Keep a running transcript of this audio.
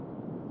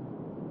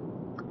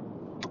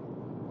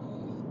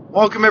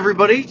Welcome,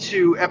 everybody,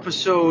 to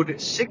episode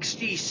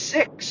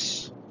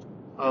 66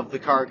 of the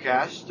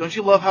CarCast. Don't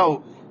you love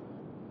how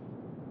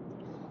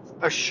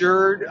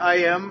assured I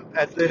am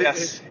at the...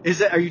 Yes.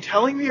 Are you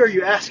telling me or are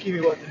you asking me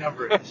what the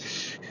number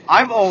is?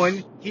 I'm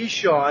Owen, he's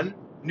Sean,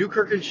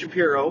 Newkirk and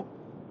Shapiro.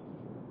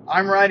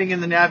 I'm riding in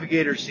the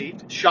navigator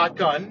seat,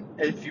 shotgun,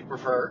 if you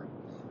prefer.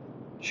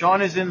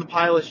 Sean is in the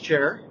pilot's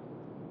chair.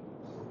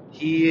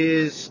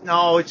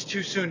 No, it's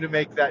too soon to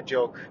make that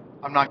joke.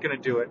 I'm not going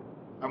to do it.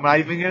 I'm not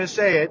even going to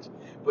say it,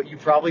 but you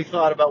probably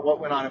thought about what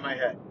went on in my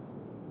head.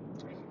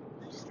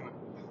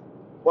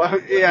 Well,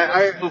 yeah,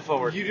 Let's move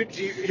forward. Do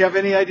you have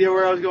any idea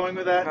where I was going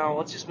with that? No,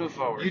 let's just move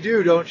forward. You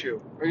do, don't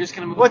you? We're just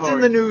going to move What's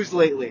forward. in the news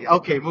lately?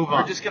 Okay, move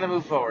on. We're just going to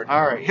move forward.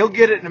 All right, he'll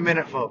get it in a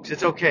minute, folks.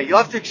 It's okay. You'll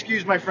have to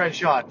excuse my friend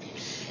Sean.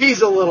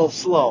 He's a little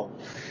slow.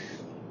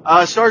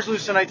 Stars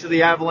lose tonight to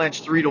the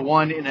Avalanche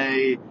 3-1 in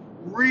a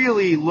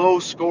really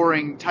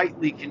low-scoring,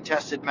 tightly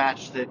contested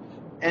match that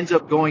ends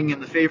up going in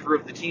the favor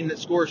of the team that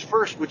scores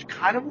first, which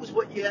kind of was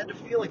what you had the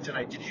feeling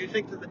tonight. Did you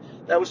think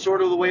that was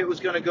sort of the way it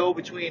was going to go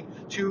between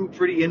two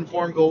pretty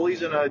informed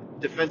goalies in a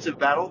defensive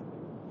battle?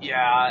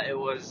 Yeah, it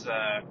was...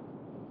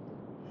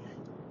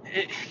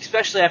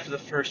 especially after the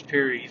first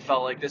period, you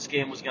felt like this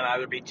game was going to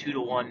either be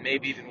 2-1,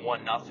 maybe even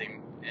 1-0.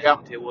 And yeah.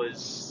 It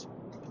was...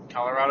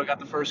 Colorado got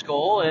the first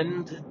goal,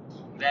 and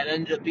that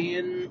ended up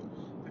being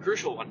the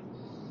crucial one.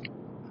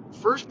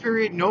 First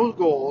period, no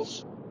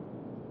goals.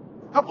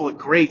 A couple of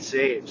great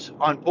saves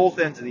on both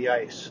ends of the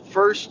ice.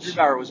 First,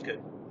 Grubauer was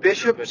good.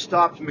 Bishop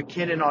stopped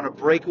McKinnon on a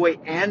breakaway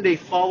and a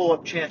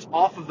follow-up chance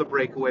off of the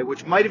breakaway,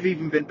 which might have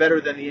even been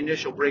better than the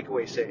initial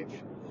breakaway save.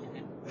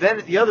 Then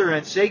at the other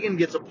end, Sagan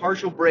gets a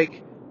partial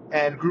break,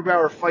 and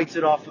Grubauer fights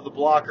it off of the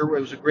blocker. It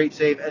was a great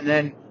save. And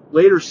then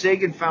later,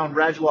 Sagan found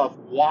Radulov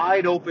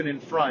wide open in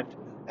front,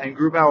 and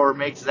Grubauer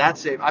makes that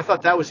save. I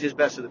thought that was his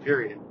best of the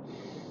period.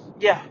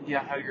 Yeah,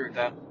 I agree with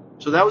that.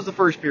 So that was the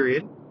first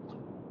period.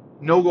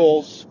 No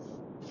goals.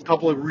 A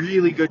couple of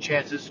really good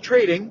chances.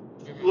 Trading.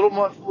 A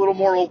little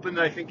more open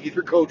than I think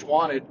either coach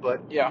wanted,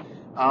 but Yeah.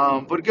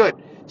 But good.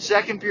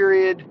 Second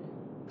period,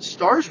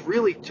 Stars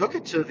really took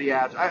it to the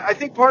Avs. I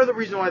think part of the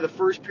reason why the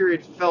first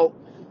period felt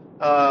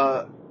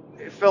a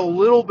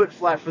little bit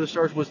flat for the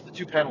Stars was the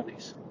two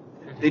penalties.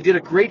 They did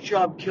a great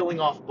job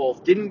killing off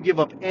both. Didn't give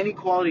up any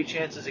quality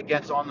chances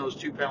against on those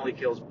two penalty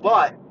kills.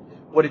 But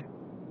what it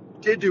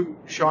did do,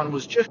 Sean,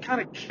 was just kind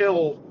of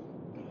kill.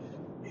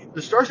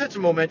 The Stars had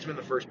some momentum in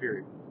the first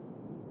period.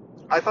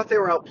 I thought they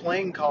were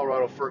outplaying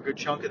Colorado for a good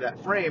chunk of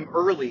that frame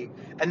early,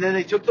 and then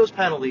they took those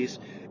penalties,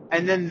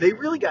 and then they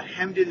really got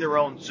hemmed in their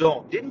own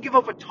zone. Didn't give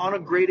up a ton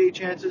of grade A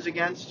chances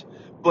against,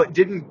 but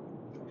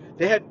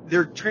they had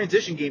their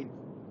transition game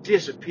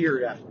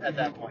disappeared at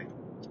that point.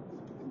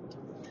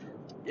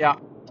 Yeah.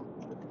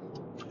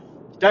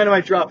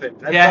 Dynamite drop it.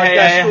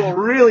 That school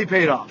really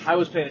paid off. I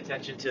was paying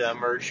attention to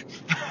merge.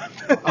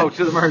 Oh,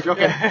 to the merge.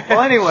 Okay. Well,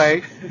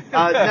 anyway,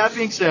 that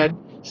being said,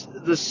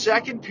 the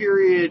second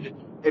period,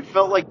 it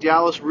felt like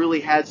Dallas really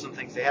had some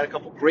things. They had a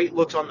couple great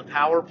looks on the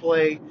power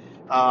play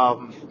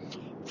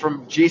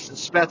from Jason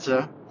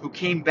Spezza, who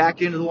came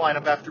back into the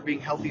lineup after being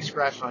healthy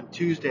scratched on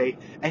Tuesday,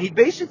 and he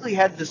basically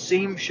had the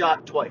same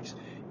shot twice.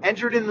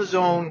 Entered in the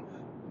zone,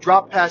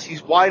 drop pass,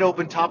 he's wide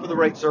open, top of the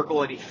right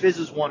circle, and he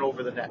fizzes one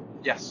over the net.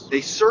 Yes.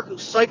 They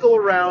cycle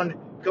around,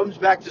 comes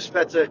back to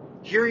Spezza.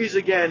 Here he's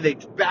again. They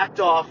backed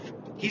off.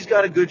 He's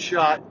got a good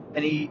shot,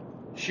 and he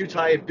shoots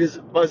high and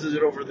buzzes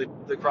it over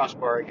the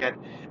crossbar again.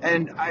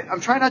 And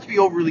I'm trying not to be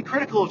overly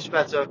critical of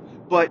Spezza,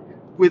 but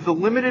with the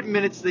limited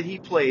minutes that he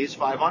plays,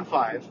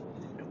 5-on-5,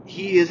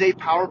 he is a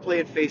power play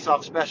and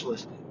face-off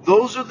specialist.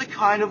 Those are the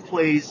kind of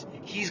plays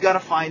he's got to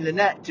find the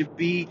net to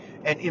be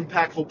an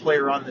impactful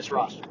player on this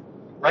roster.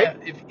 Right?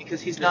 Yeah, because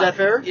he's Is not. That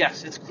fair?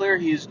 Yes, it's clear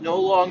he is no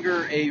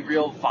longer a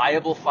real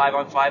viable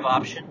 5-on-5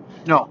 option.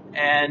 No.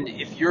 And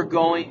if you're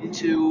going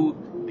to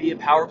be a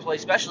power play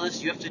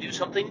specialist, you have to do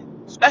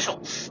something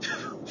special.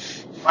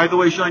 By the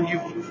way, Sean,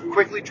 you've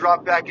quickly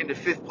dropped back into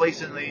 5th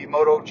place in the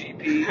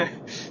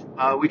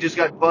MotoGP. We just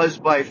got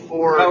buzzed by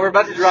 4. We're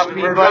about to drop.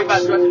 We're about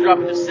to drop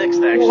into 6th.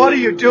 Actually. What are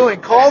you doing?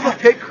 Call the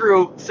pit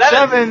crew.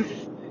 7th.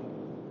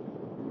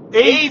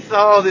 8th.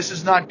 Oh, this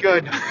is not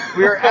good.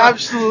 We are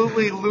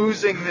absolutely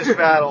losing this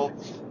battle.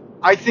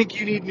 I think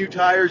you need new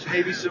tires,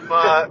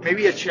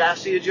 maybe a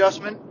chassis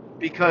adjustment,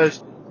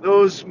 because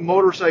those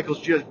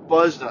motorcycles just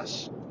buzzed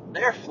us.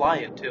 They're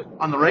flying too.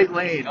 On the right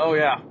lane. Oh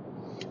yeah.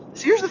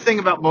 So here's the thing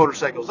about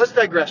motorcycles. Let's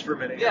digress for a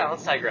minute. Yeah,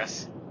 let's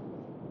digress.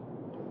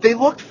 They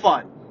looked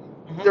fun.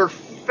 Mm-hmm. They're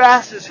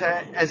fast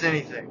as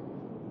anything.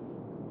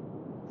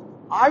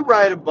 I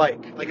ride a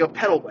bike, like a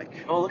pedal bike.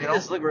 Oh, look at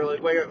this! Look,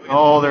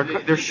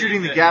 they're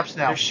shooting the gaps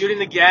now. They're shooting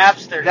the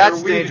gaps.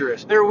 That's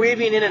dangerous. They're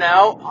weaving in and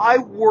out. I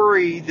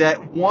worry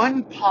that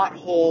one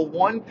pothole,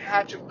 one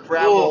patch of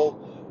gravel,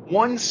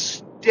 one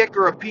stick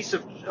or a piece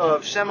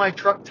of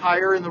semi-truck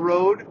tire in the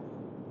road,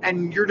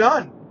 and you're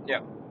done. Yeah.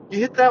 You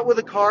hit that with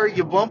a car,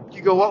 you bump,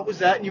 you go, what was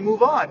that, and you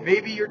move on.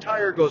 Maybe your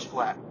tire goes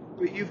flat.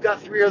 But you've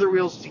got 3 other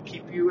wheels to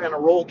keep you in a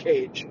roll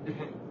cage.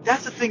 Mm-hmm.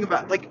 That's the thing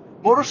about,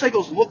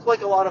 motorcycles look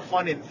like a lot of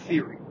fun in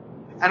theory.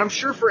 and I'm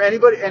sure for any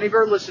of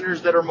our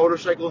listeners that are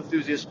motorcycle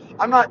enthusiasts,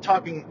 I'm not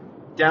talking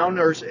down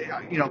or,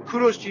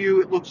 kudos to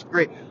you. It looks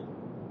great.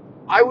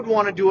 I would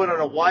want to do it on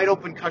a wide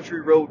open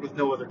country road with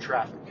no other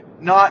traffic,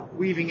 not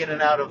weaving in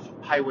and out of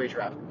highway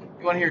traffic.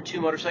 You want to hear 2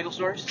 motorcycle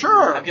stories?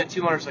 Sure. I've got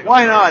 2 motorcycle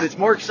Why stories. not? It's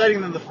more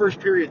exciting than the first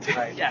period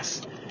tonight.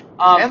 Yes.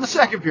 And the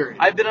second period.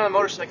 I've been on a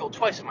motorcycle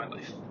twice in my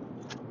life.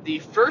 The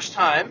first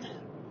time,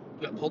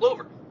 we got pulled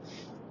over.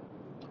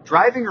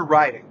 Driving or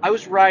riding? I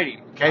was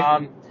riding. Okay.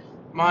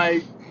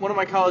 One of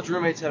my college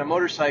roommates had a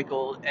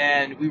motorcycle,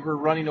 and we were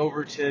running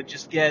over to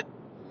just get,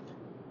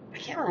 I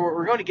can't remember, we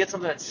were going to get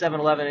something at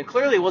 7-Eleven, and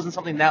clearly it wasn't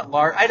something that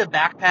large. I had a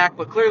backpack,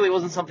 but clearly it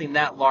wasn't something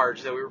that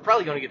large, that we were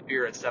probably going to get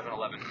beer at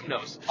 7-Eleven. Who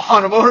knows?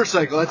 On a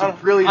motorcycle. That's a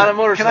brilliant. On a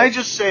motorcycle. Can I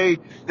just say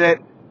that,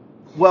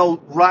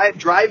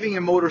 driving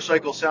a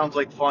motorcycle sounds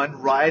like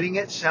fun. Riding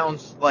it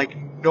sounds like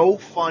no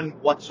fun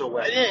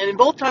whatsoever. And in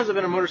both times I've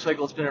been on a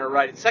motorcycle, it's been in a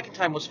ride. The second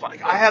time was fun.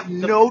 I have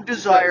no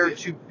desire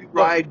to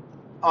ride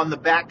on the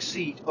back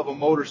seat of a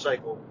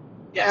motorcycle.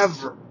 Yes.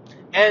 Ever.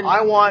 And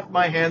I want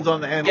my hands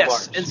on the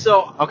handlebars. yes, and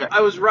so Okay.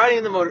 I was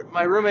riding the motor.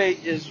 My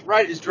roommate is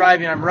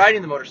driving. I'm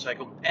riding the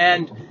motorcycle,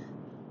 and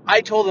I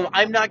told him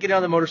I'm not getting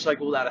on the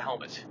motorcycle without a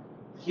helmet.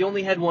 He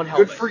only had one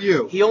helmet. Good for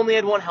you. He only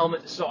had one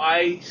helmet, so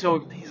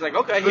he's like,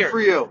 okay, Good here.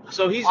 for you.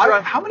 So he's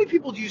driving. How many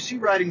people do you see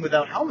riding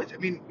without helmets? I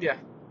mean, Yeah.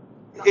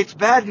 it's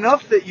bad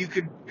enough that you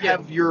could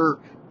have your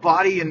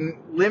body and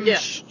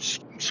limbs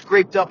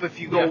scraped up if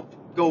you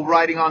go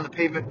riding on the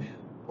pavement.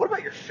 What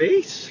about your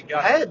face,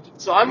 head?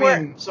 So I'm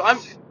wearing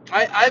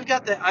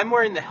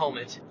the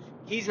helmet.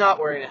 He's not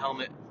wearing a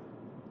helmet.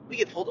 We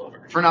get pulled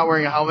over. For not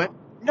wearing a helmet?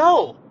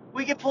 No,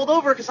 we get pulled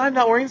over because I'm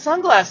not wearing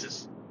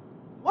sunglasses.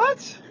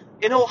 What?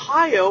 In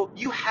Ohio,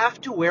 you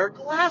have to wear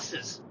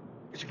glasses.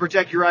 To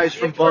protect your eyes You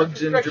from have to wear-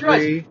 bugs and protect your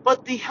eyes. debris.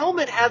 But the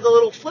helmet had the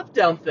little flip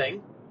down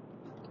thing.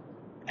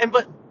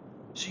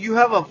 So you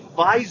have a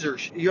visor.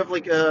 You have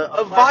like a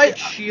plastic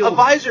shield. A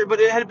visor,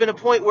 but it had been a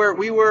point where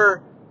we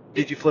were.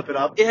 Did you flip it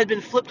up? It had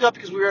been flipped up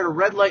because we were at a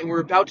red light and we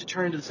were about to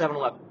turn into the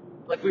 7-Eleven.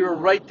 Like we were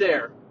right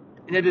there,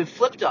 and it had been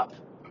flipped up.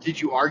 Did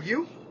you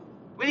argue?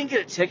 We didn't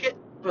get a ticket,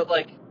 but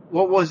like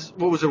What was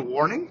it, a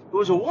warning? it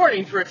was a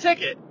warning for a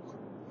ticket.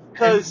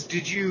 Because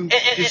did you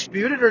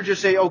dispute it or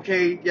just say,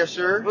 okay, yes,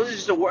 sir? It was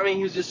just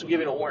he was just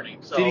giving a warning.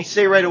 So. Did he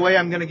say right away,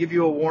 I'm going to give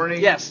you a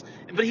warning? Yes,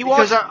 but he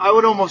because I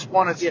would almost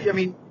want to. Yeah. I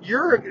mean,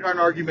 you're an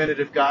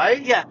argumentative guy.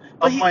 Yeah,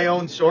 of my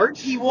own sort.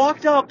 He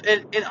walked up,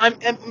 and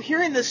I'm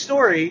hearing this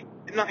story.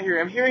 I'm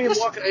hearing him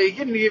walk. He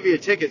didn't give you a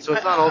ticket, so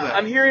it's not all that.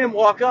 I'm hearing him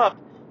walk up,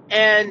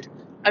 and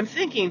I'm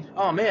thinking,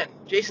 oh man,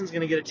 Jason's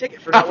gonna get a ticket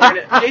for not wearing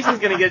it. Jason's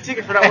gonna get a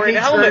ticket for not wearing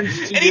a helmet,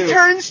 and he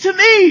turns to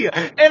me,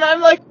 and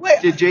I'm like,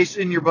 wait. Did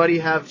Jason, your buddy,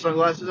 have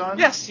sunglasses on?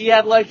 Yes, he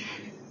had like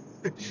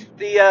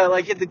he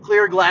had the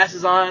clear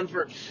glasses on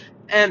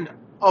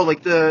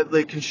like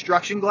the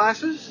construction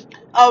glasses.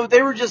 Oh,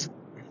 they were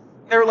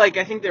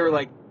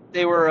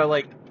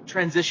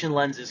transition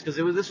lenses because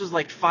this was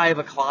like 5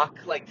 o'clock.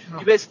 Like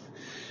you basically.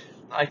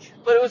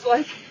 But it was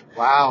like,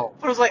 wow.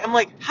 But it was like, I'm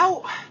like,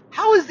 how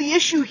is the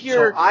issue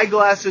here? So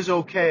eyeglasses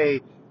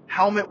okay,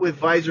 helmet with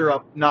visor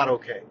up not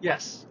okay.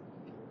 Yes.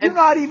 You're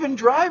not even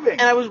driving.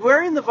 And I was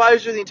wearing the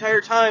visor the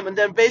entire time, and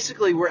then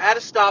basically we're at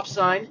a stop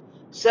sign.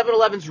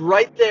 7-Eleven's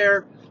right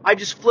there. I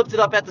just flipped it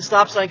up at the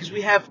stop sign because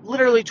we have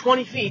literally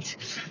 20 feet.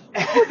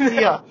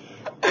 Yeah.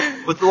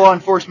 What the law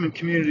enforcement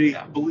community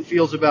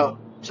feels about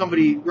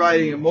somebody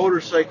riding a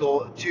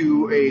motorcycle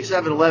to a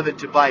 7-Eleven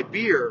to buy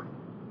beer.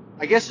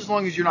 I guess as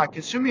long as you're not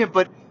consuming it,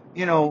 but,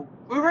 we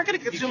weren't going to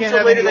consume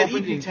until later that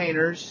evening.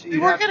 Containers. We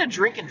weren't going to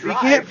drink and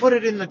drive. You can't put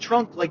it in the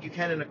trunk like you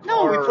can in a car.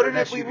 No, we put it in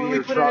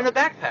a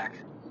backpack.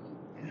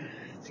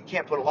 You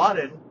can't put a lot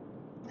in.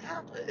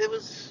 Yeah, it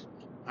was.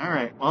 All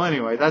right. Well,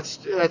 anyway,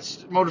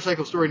 that's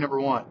motorcycle story number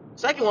 1.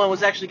 Second one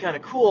was actually kind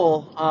of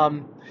cool.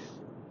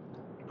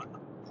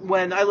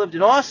 When I lived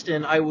in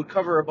Austin, I would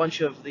cover a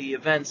bunch of the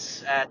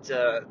events at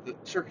the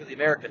Circuit of the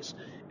Americas.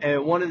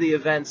 And one of the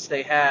events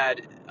they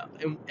had,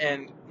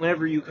 and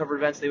whenever you cover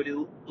events, they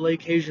would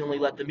occasionally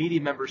let the media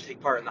members take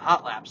part in the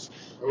hot laps.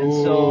 And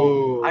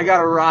so I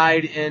got a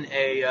ride in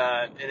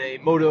a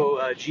Moto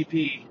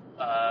GP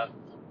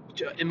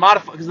in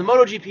modified, because the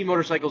MotoGP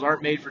motorcycles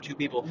aren't made for 2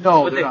 people.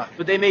 No, they're not.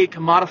 But they made a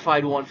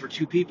modified one for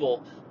 2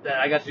 people. That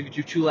I got to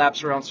do 2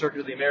 laps around Circuit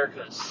of the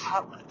Americas.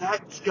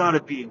 That's got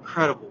to be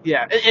incredible.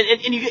 Yeah,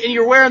 and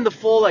you're wearing the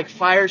full like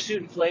fire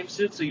suit and flame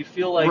suit, so you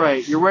feel like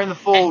right. You're wearing the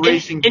full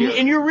racing gear,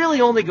 and you're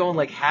really only going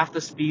like half the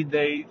speed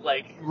they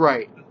like.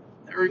 Right.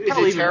 Is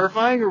it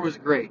terrifying or was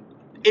it great?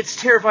 It's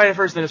terrifying at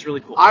first, then it's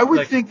really cool. I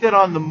would think that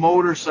on the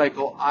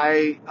motorcycle,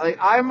 I'm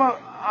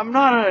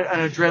not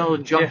an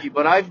adrenaline junkie,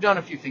 but I've done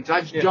a few things.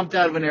 I've jumped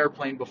out of an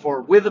airplane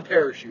before with a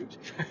parachute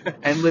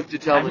and lived to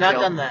tell the tale. I've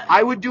not done that.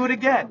 I would do it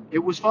again. It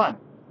was fun.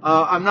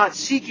 I'm not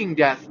seeking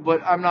death,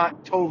 but I'm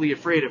not totally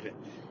afraid of it.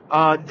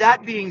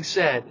 That being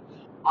said,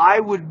 I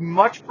would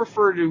much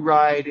prefer to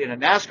ride in a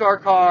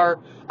NASCAR car.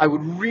 I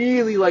would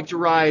really like to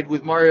ride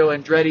with Mario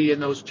Andretti in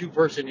those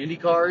two-person Indy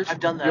cars. I've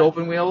done that. The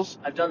open wheels.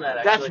 I've done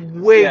that, That's actually.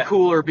 way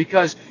cooler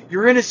because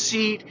you're in a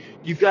seat,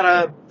 you've got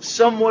a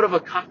somewhat of a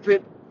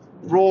cockpit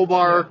roll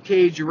bar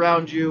cage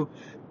around you.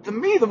 To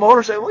me, the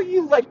motorcycle,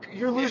 you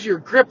lose your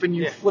grip and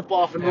you flip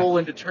off and roll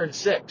into turn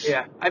 6.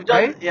 Yeah, I've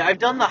done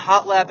the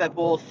hot lap at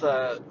both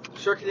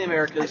Circuit of the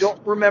Americas. I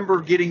don't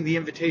remember getting the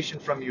invitation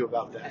from you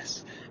about that.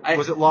 Yes.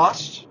 Was it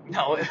lost?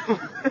 No,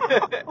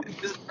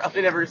 this is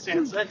probably never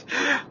sent.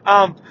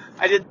 I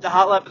did the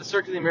hot lap at the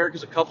Circuit of the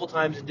Americas a couple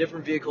times in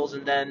different vehicles,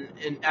 and then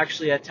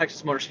actually at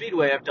Texas Motor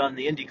Speedway, I've done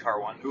the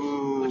IndyCar one.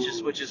 Ooh,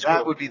 which is that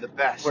cool. would be the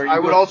best. Where I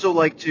would also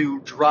like to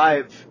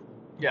drive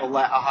Yeah. a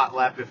hot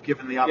lap if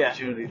given the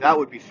opportunity. That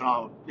would be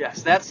phenomenal.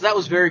 Yes, that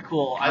was very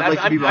cool. I'd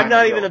like to be I'm behind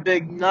not the even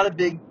wheel. not a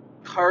big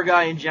car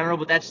guy in general,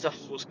 but that stuff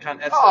was really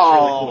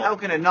cool. How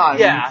can it not?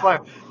 Yeah. I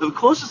mean, the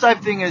closest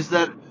I've thing is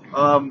that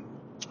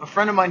a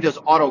friend of mine does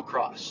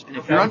autocross, and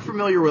if you're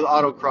unfamiliar with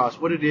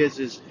autocross, what it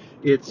is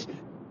it's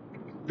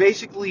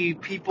basically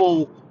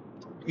people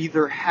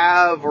either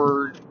have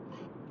or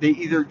they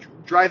either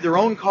drive their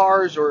own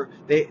cars or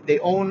they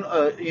own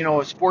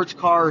a sports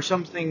car or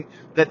something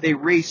that they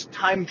race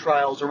time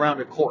trials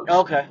around a course.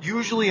 Okay.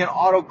 Usually in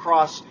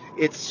autocross,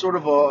 it's sort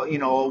of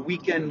a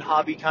weekend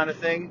hobby kind of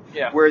thing.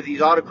 Yeah. Where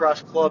these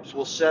autocross clubs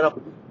will set up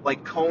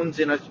like cones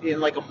in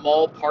like a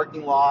mall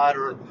parking lot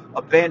or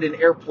abandoned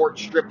airport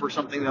strip or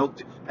something.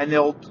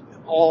 They'll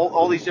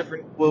all these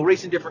different will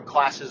race in different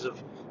classes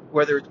of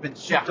whether it's been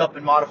souped up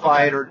and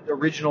modified or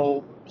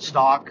original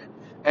stock.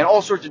 And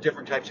all sorts of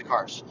different types of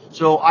cars.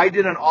 So I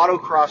did an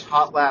autocross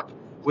hot lap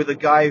with a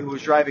guy who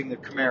was driving the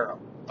Camaro.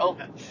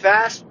 Okay.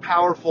 Fast,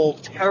 powerful,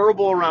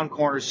 terrible around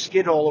corners,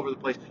 skid all over the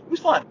place. It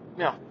was fun.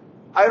 Yeah.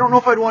 I don't know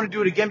if I'd want to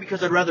do it again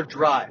because I'd rather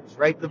drive,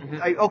 right?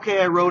 Mm-hmm.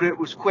 I rode it. It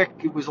was quick.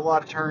 It was a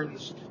lot of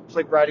turns. It's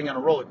like riding on a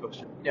roller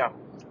coaster. Yeah.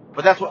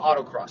 But that's what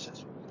autocross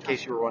is, in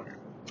case you were wondering.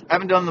 I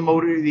haven't done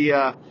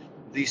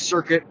the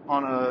circuit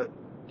on a,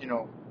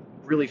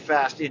 really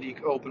fast Indy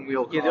open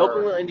wheel car. Yeah, the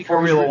open wheel IndyCar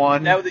Formula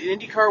One. The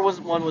IndyCar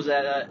was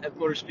at Texas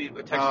Motor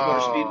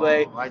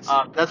Speedway.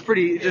 That's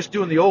pretty. Just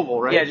doing the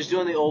oval, right? Yeah, just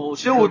doing the oval.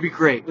 Still would be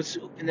great.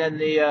 And then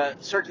the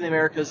Circuit of the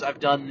Americas, I've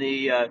done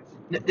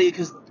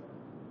because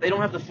they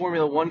don't have the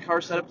Formula One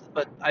car setup,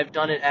 but I've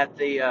done it at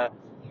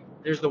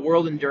there's the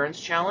World Endurance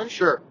Challenge.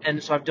 Sure.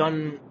 And so I've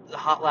done the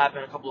hot lap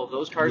in a couple of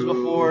those cars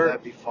before.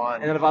 That'd be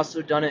fun. And then I've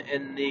also done it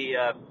in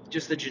the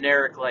just the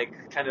generic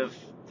kind of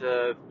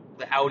the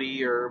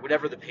Audi or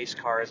whatever the pace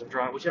car is. I'm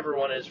drawing whichever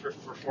one is for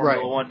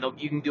Formula One.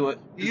 You can do it.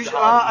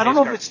 I don't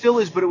know if it still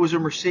is, but it was a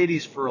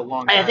Mercedes for a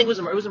long time. I think it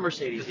was a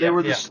Mercedes. They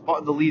were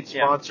the lead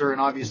sponsor and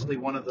obviously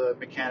one of the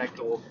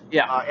mechanical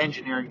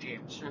engineering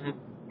teams. Mm-hmm.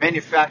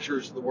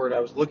 Manufacturers is the word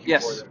I was looking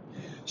for there.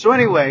 So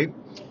anyway,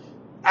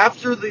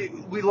 after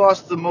we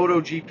lost the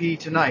MotoGP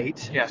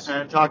tonight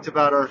and talked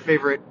about our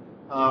favorite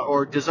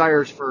or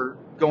desires for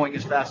going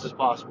as fast as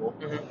possible,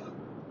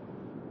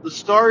 the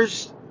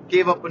Stars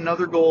gave up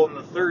another goal in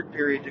the third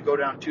period to go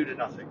down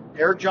 2-0.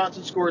 Eric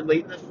Johnson scored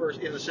late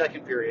in the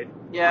second period.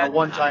 Yeah, on a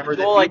one-timer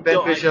that beat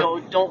Ben Bishop. I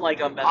don't like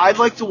on Ben I'd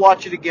like to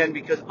watch it again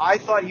because I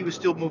thought he was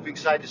still moving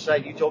side to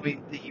side. You told me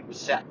that he was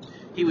set.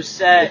 He was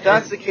set. If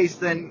that's the case,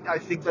 then I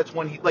think that's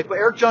when but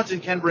Eric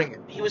Johnson can bring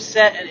it. He was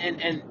set,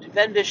 and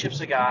Ben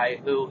Bishop's a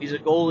guy he's a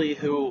goalie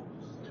who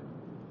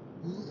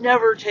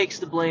never takes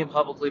the blame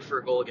publicly for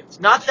a goal against.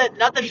 Not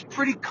that He's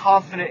pretty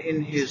confident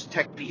in his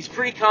technique. He's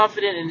pretty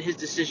confident in his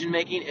decision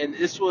making, and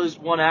this was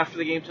one after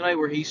the game tonight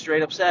where he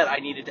straight up said, "I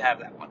needed to have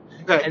that one."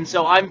 Okay. And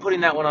so I'm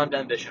putting that one on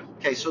Ben Bishop.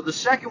 Okay, so the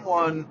second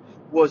one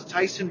was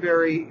Tyson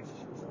Berry,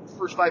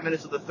 first 5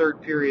 minutes of the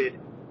third period,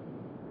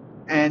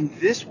 and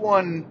this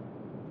one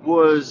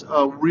was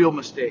a real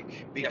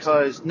mistake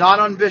because not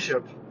on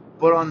Bishop,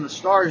 but on the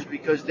Stars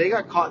because they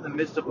got caught in the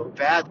midst of a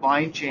bad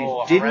line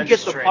change. Didn't get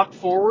the puck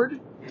forward.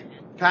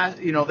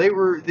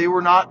 They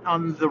were not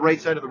on the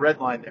right side of the red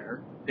line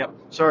there. Yep.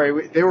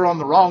 Sorry, they were on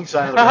the wrong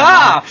side of the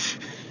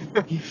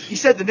red line. He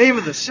said the name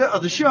of the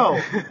show.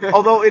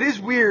 Although it is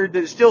weird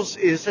that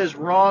it says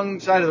wrong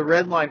side of the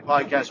red line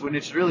podcast when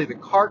it's really the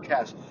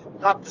CarCast,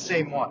 not the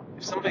same one.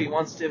 If somebody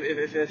wants to,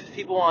 if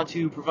people want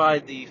to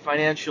provide the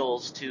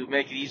financials to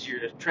make it easier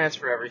to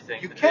transfer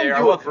everything, you can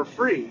do it for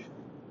free.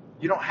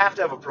 You don't have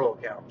to have a pro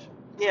account.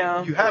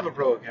 Yeah. You have a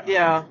pro account.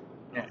 Yeah.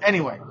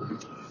 Anyway,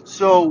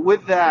 so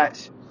with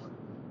that,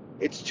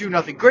 it's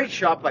 2-0. Great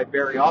shot by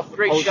Barry off the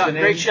post.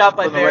 Great shot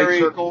by Barry. Right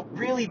circle.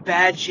 Really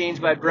bad change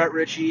by Brett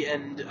Ritchie,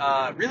 and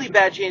a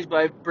bad change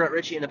by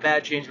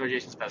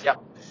Jason Spezza.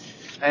 Yep.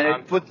 And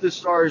it put the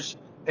Stars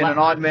in an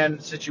odd man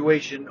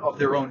situation of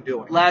their own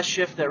doing. Last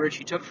shift that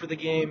Ritchie took for the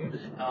game.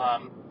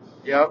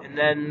 Yep. And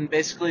then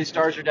basically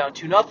Stars are down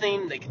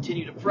 2-0. They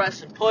continue to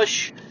press and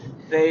push.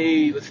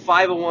 With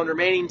 5:01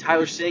 remaining,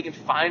 Tyler Seguin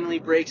finally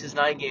breaks his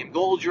 9-game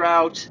goal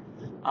drought.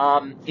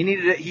 He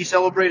needed it. He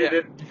celebrated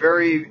it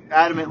very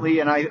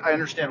adamantly, and I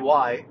understand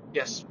why.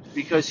 Yes.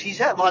 Because he's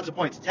had lots of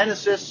points. 10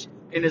 assists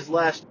in his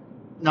last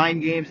 9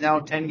 games, now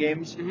 10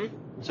 games.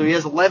 Mm-hmm. So he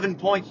has 11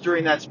 points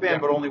during that span, Yeah.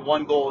 but only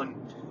 1 goal, and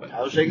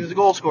Tyler Seguin is a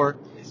goal scorer.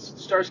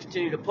 Stars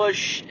continue to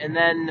push, and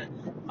then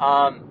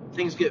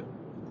things get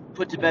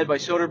put to bed by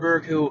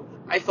Soderberg, who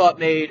I thought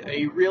made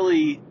a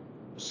really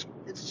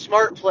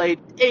smart play,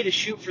 to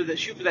shoot for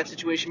that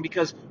situation,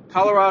 because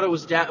Colorado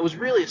was down. It was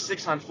really a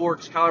 6-on-4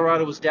 because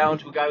Colorado was down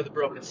to a guy with a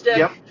broken stick.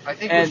 Yep, I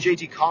think it was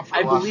JT Compher.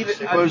 I believe it.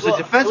 It was a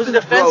defenseman. It was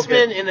a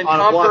defenseman, and then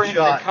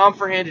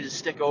Compher handed his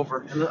stick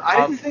over. And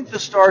I didn't think the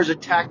Stars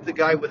attacked the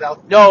guy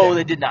without. No,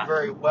 they did not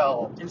very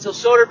well. And so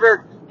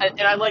Soderberg,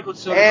 and I like what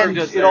Soderberg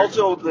does. And it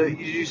also, did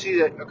you see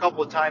that a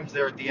couple of times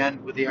there at the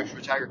end with the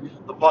extra tiger,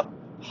 the puck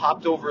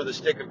hopped over the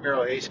stick of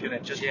Miro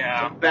Heiskanen. Just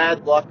some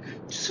bad luck.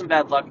 Just some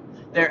bad luck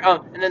there.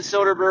 And then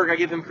Soderberg, I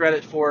give him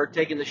credit for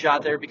taking the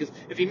shot there, because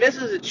if he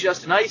misses, it's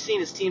just an icing.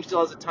 His team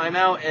still has a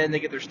timeout, and they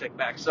get their stick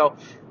back. So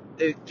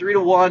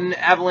 3-1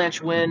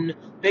 Avalanche win.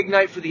 Big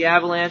night for the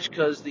Avalanche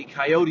because the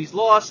Coyotes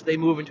lost. They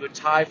move into a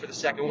tie for the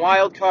second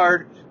wild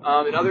card.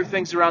 And other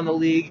things around the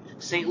league,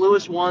 St.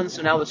 Louis won,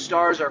 so now the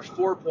Stars are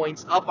 4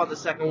 points up on the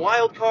second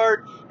wild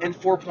card and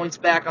 4 points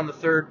back on the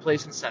third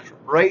place in Central.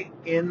 Right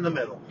in the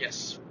middle.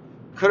 Yes.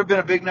 Could have been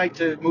a big night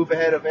to move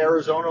ahead of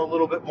Arizona a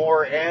little bit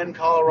more, and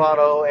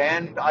Colorado,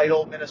 and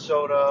idle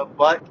Minnesota,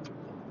 but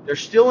they're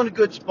still in a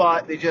good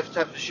spot. They just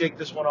have to shake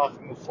this one off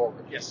and move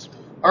forward. Yes.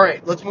 All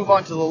right, let's move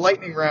on to the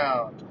lightning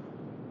round.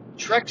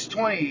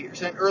 Trex20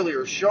 sent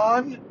earlier.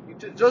 Sean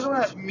doesn't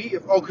want to ask me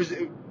because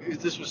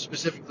this was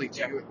specifically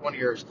to one of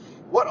yours.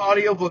 What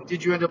audiobook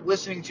did you end up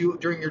listening to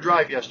during your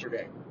drive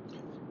yesterday?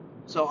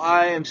 So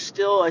I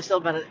still have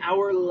about an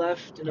hour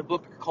left in a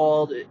book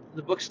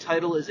the book's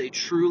title is A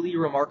Truly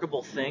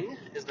Remarkable Thing,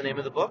 is the name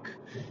of the book,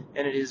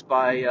 and it is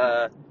by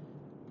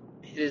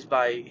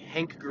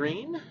Hank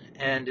Green,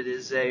 and it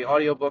is a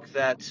audiobook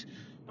that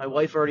my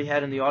wife already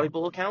had in the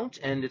Audible account,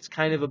 and it's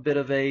kind of a bit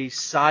of a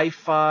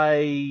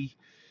sci-fi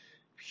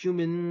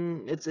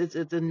human. It's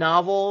a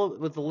novel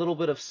with a little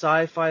bit of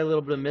sci-fi, a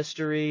little bit of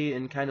mystery,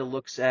 and kind of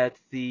looks at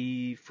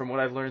from what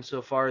I've learned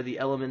so far, the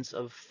elements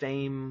of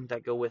fame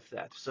that go with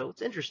that. So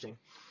it's interesting.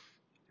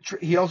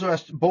 He also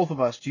asked both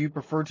of us, do you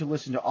prefer to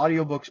listen to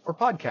audiobooks or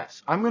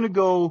podcasts? I'm going to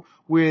go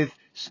with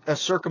a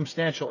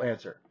circumstantial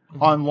answer.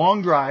 Mm-hmm. On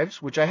long drives,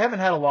 which I haven't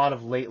had a lot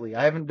of lately.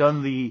 I haven't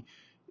done the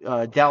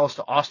Dallas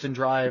to Austin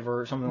drive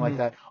or something like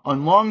that.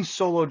 On long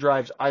solo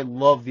drives, I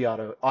love the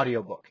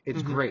audiobook.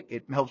 It's great.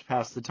 It helps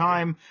pass the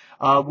time.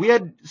 We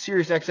had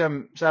Sirius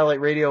XM satellite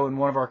radio in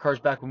one of our cars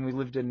back when we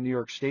lived in New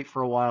York State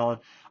for a while.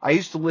 And I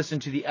used to listen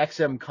to the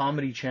XM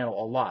comedy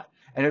channel a lot.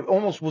 And it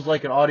almost was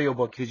like an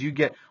audiobook because you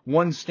get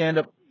one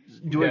stand-up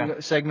doing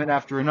a segment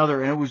after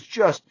another, and it was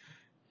just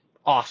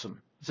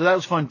awesome. So that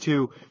was fun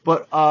too.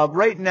 But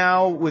right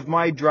now, with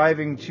my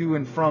driving to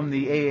and from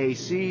the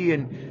AAC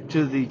and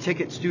to the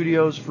ticket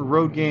studios for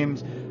road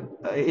games,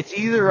 it's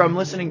either I'm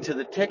listening to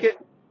the ticket,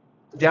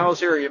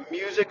 Dallas area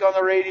music on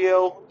the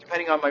radio,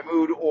 depending on my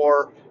mood,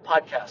 or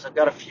podcasts. I've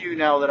got a few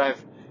now that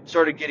I've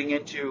started getting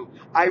into.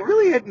 I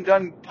really hadn't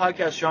done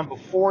podcasts, Sean,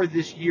 before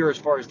this year as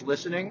far as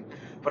listening,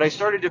 but I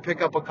started to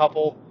pick up a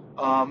couple.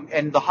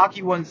 And the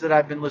hockey ones that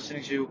I've been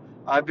listening to,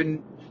 I've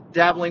been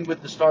dabbling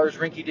with the Stars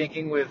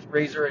rinky-dinking with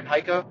Razor and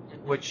Heika,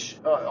 which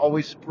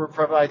always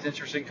provides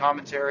interesting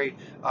commentary.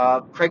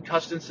 Craig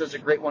Custance does a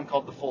great one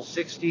called The Full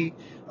 60.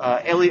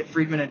 Elliot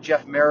Friedman and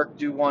Jeff Merrick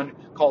do one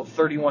called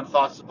 31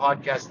 Thoughts, the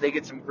podcast. They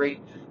get some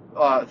great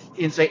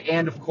insight,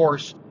 and of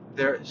course,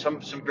 there are some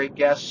great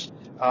guests.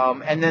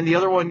 And then the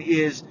other one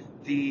is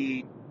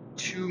the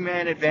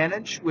Two-Man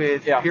Advantage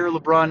with Pierre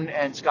LeBrun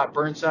and Scott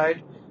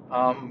Burnside.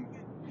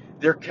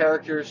 Their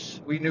characters,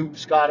 we knew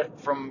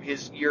Scott from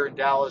his year in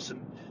Dallas,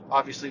 and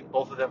obviously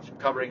both of them from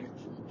covering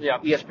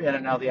ESPN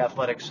and now the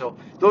Athletics. So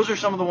those are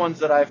some of the ones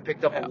that I've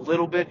picked up a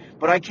little bit,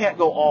 but I can't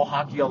go all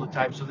hockey all the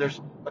time. So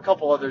there's a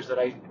couple others that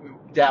I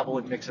dabble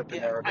and mix up in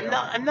there.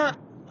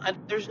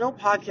 There's no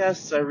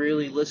podcasts I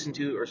really listen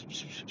to or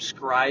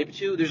subscribe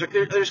to.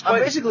 I'm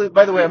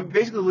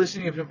basically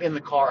listening in the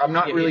car. I'm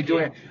not really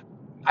doing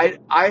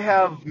it. I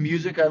have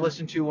music I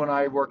listen to when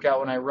I work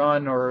out, when I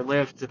run or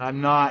lift, and I'm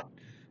not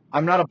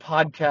a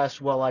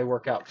podcast while I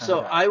work out. So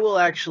I will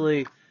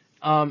actually.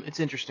 It's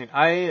interesting.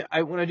 I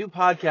when I do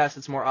podcasts,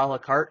 it's more a la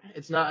carte.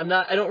 I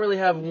don't really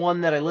have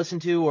one that I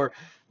listen to, or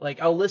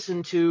like I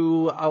listen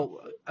to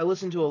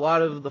a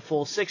lot of the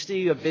Full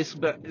 60.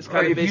 Basically, it's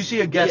kind of if you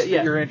see a guest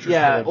that you're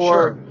interested in, or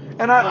sure.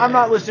 And I'm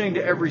not listening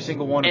to every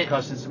single one of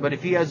Cousins, but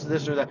if he has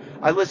this or that,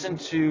 I listen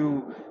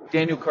to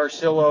Daniel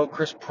Carcillo,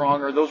 Chris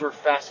Pronger. Those were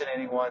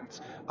fascinating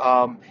ones.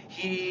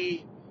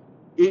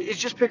 It's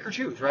just pick or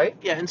choose, right?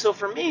 Yeah, and so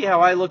for me,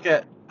 how I look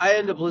at, I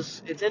end up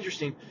listening. It's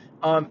interesting.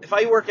 If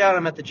I work out,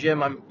 I'm at the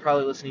gym, I'm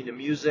probably listening to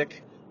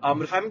music.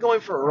 But if I'm going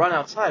for a run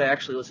outside, I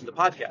actually listen to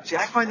podcasts. See,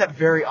 I find that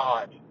very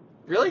odd.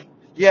 Really?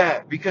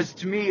 Yeah, because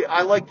to me,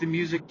 I like the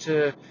music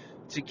to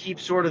keep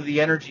sort of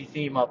the energy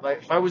theme up.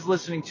 If I was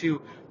listening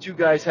to two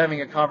guys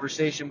having a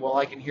conversation while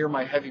I can hear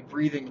my heavy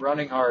breathing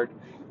running hard,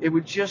 it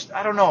would just,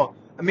 I don't know.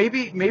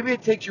 Maybe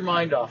it takes your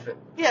mind off it.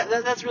 Yeah,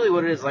 that's really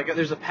what it is. Like,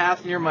 there's a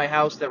path near my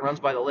house that runs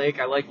by the lake.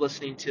 I like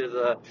listening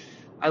to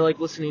I like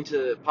listening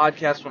to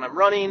podcasts when I'm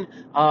running.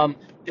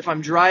 If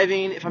I'm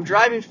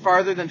driving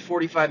farther than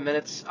 45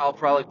 minutes, I'll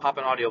probably pop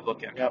an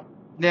audiobook in. Yep.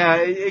 Yeah.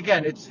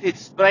 Again,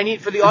 it's. But I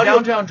need for the The audio.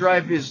 downtown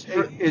drive is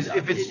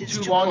if it's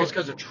too long, close. it's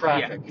because of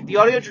traffic.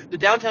 Yeah, the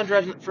downtown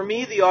drive. For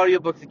me, the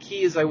audiobook, the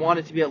key is I want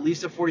it to be at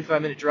least a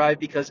 45-minute drive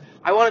because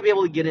I want to be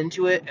able to get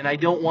into it, and I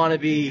don't want to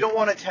be. You don't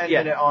want a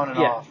 10-minute on and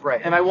off,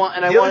 right? And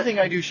the other thing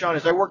I do, Sean,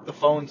 is I work the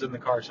phones in the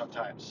car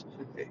sometimes.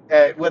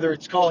 Whether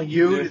it's calling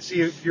you to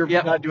see if you're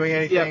not doing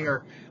anything,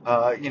 or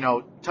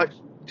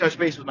touch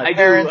base with my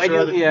parents.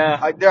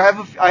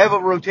 I have a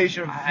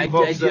rotation of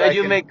folks I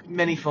do make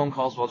many phone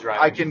calls while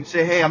driving. I can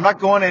say, hey, I'm not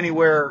going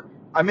anywhere.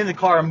 I'm in the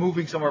car. I'm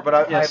moving somewhere, but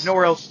I have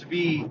nowhere else to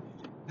be.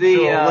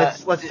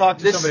 Let's talk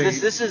to somebody.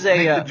 This is a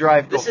make the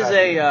drive go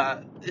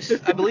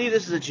I believe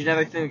this is a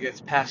genetic thing that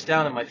gets passed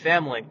down in my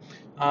family.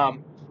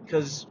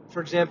 Because,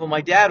 for example,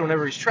 my dad,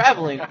 whenever he's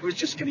traveling, I was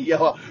just gonna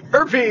yell out,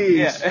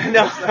 herpes. Yeah,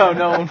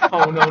 no.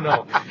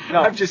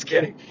 I'm just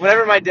kidding.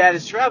 Whenever my dad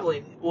is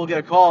traveling, we'll get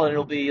a call and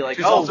it'll be like,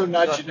 Which is also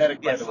not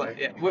genetic, by the way.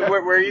 Yeah.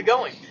 Where are you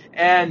going?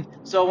 And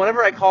so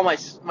whenever I call my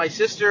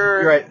sister,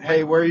 you're right.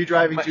 Hey, where are you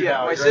driving to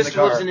now? My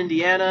sister lives in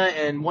Indiana,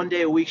 and one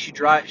day a week she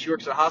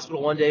works at a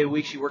hospital. One day a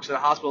week she works at a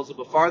hospital a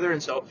little bit farther,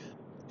 and so.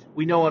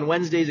 We know on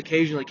Wednesdays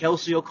occasionally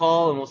Kelsey will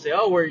call and we'll say,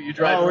 "Oh, where are you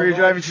driving? Oh, where are you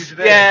driving to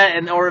today?"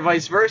 Yeah, or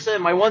vice versa.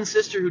 My one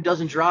sister who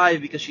doesn't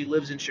drive because she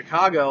lives in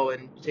Chicago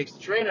and takes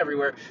the train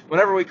everywhere.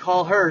 Whenever we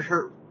call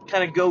her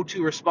kind of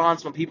go-to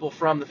response when people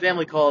from the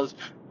family call is,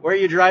 "Where are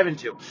you driving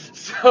to?"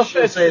 So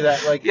she'll say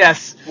that like,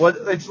 yes. What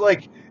it's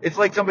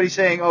like somebody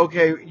saying,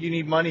 "Okay, you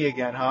need money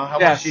again, huh? How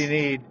much do you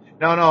need?"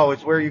 No,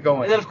 it's where are you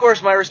going? And then of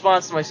course my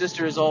response to my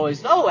sister is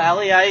always, "No,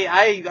 Allie,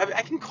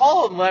 I can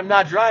call when I'm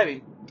not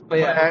driving." But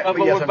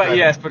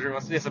yes,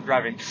 I'm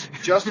driving.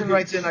 Justin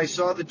writes in, I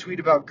saw the tweet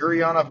about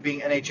Gurionov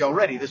being NHL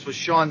ready. This was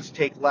Sean's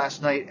take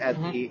last night at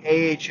the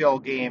AHL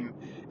game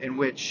in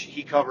which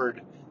he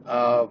covered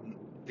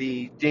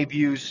the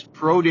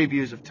pro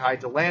debuts of Ty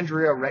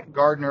Dellandrea, Rhett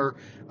Gardner,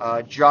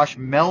 Josh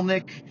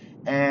Melnick,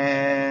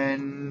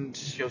 and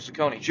Joe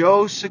Ciccone.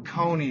 Joe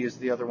Ciccone is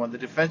the other one, the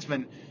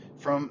defenseman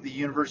from the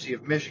University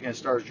of Michigan,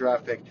 Stars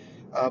draft pick.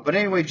 But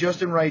anyway,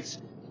 Justin writes,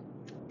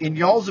 in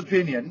y'all's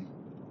opinion,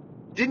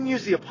 didn't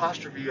use the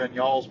apostrophe on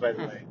y'all's, by the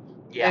way.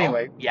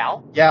 Anyway.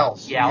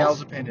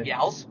 Y'all's opinion.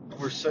 Y'all's.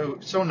 We're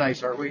so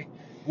nice, aren't we?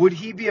 Would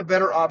he be a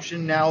better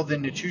option now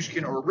than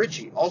Nichushkin or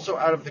Ritchie? Also,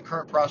 out of the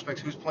current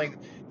prospects, who's playing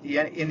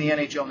in the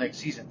NHL next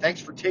season?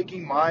 Thanks for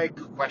taking my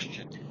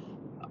question.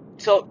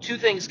 So, two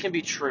things can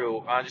be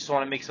true. I just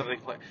want to make something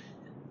clear.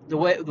 The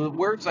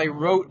words I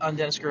wrote on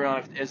Denis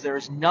Gurianov is there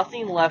is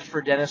nothing left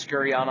for Denis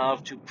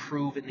Gurianov to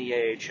prove in the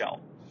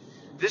AHL.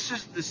 This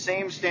is the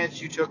same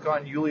stance you took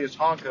on Julius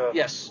Honka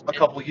a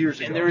couple years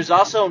ago. And there is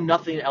also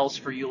nothing else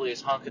for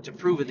Julius Honka to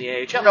prove in the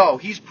AHL. No,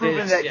 he's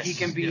proven that he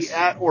can be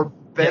at or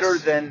better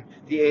than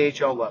the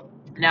AHL level.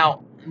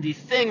 Now, the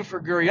thing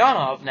for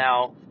Gurianov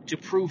now to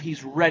prove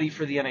he's ready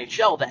for the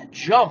NHL, that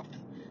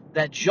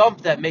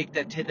jump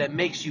that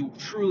makes you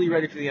truly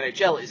ready for the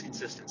NHL is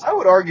consistency. I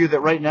would argue that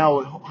right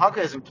now Honka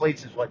hasn't played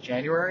since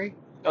January?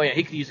 Oh yeah,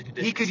 he could use a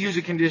conditioning. He could use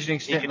a conditioning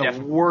stint in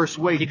the worst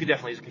way. He could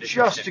definitely use a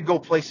conditioning just to go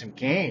play some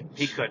games.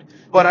 He could.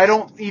 But I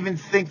don't even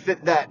think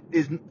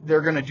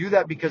they're going to do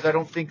that because I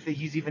don't think that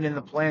he's even in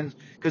the plans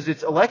because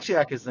it's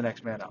Alexiak is the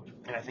next man up.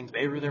 And I think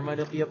Baver there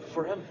might be up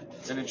for him.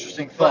 It's an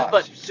interesting thought.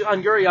 But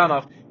on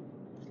Gurianov,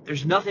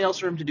 there's nothing else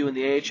for him to do in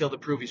the AHL to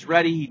prove he's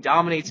ready. He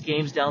dominates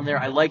games down there.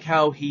 I like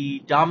how he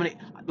dominates.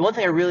 The one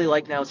thing I really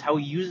like now is how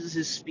he uses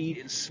his speed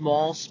in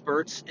small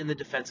spurts in the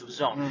defensive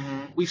zone. Mm-hmm.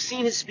 We've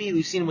seen his speed.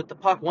 We've seen him with the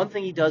puck. One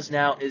thing he does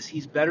now is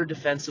he's better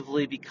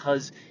defensively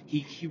because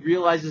he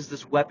realizes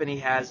this weapon he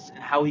has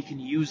and how he can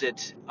use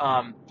it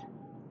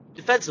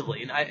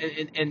defensively.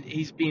 And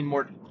he's being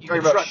more... Talking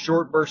about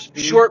short burst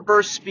speed? Short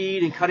burst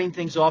speed and cutting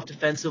things off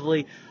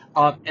defensively.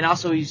 And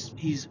also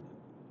he's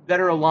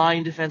better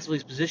aligned defensively.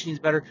 His positioning is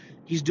better.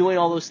 He's doing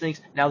all those things.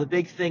 Now the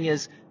big thing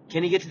is,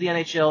 can he get to the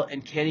NHL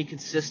and can he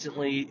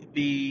consistently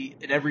be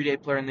an everyday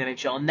player in the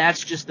NHL? And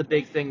that's just the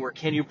big thing where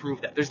can you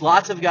prove that? There's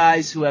lots of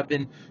guys who have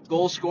been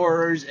goal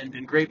scorers and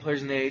been great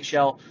players in the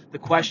AHL. The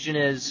question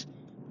is...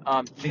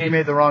 I think you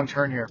made the wrong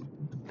turn here.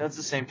 That's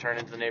the same turn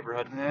into the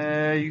neighborhood.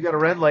 You got a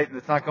red light and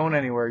it's not going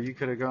anywhere. You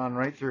could have gone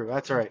right through.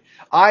 That's all right.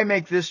 I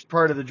make this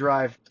part of the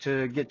drive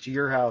to get to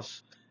your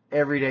house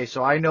every day,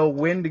 so I know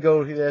when to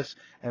go to this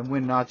and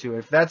when not to.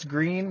 If that's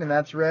green and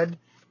that's red...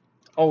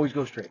 always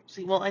go straight.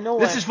 See, well, I know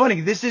this is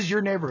funny. This is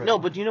your neighborhood. No,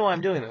 but you know why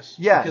I'm doing this?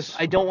 Yes. Because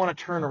I don't want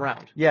to turn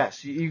around.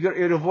 Yes.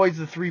 It avoids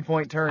the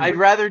 3-point turn. I'd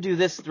rather do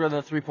this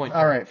rather than a 3-point turn.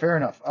 All right, fair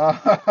enough.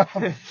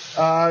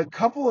 A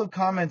couple of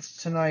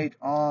comments tonight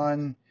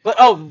on... But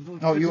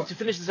to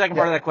finish the second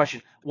part of that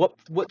question,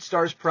 what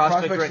Stars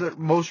prospects that are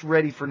most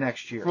ready for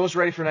next year? Most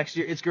ready for next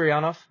year? It's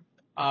Gurianov.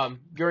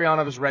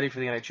 Gurianov is ready for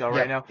the NHL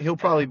right now. He'll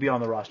probably be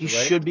on the roster, He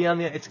right? should be on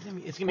the. It's gonna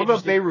be What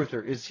about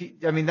interesting. Bayreuther? Is he?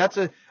 I mean, that's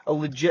a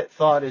legit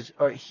thought.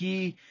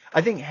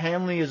 I think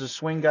Hanley is a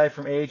swing guy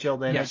from AHL to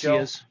NHL. Yes, he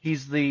is.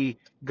 He's the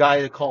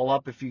guy to call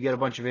up if you get a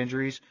bunch of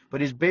injuries.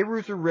 But is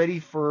Bayreuther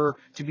ready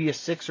to be a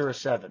 6 or a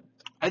 7?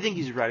 I think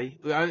he's ready.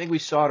 I think we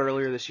saw it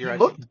earlier this year. He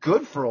looked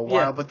good for a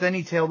while, Yeah. but then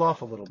he tailed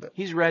off a little bit.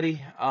 He's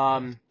ready.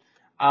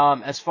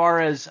 As far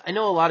as I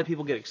know, a lot of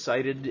people get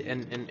excited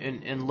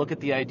and look at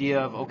the idea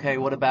of, okay,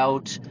 what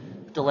about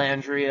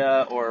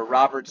Dellandrea or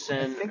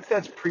Robertson? I think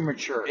that's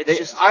premature. It's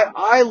just-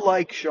 I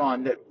like,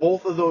 Sean, that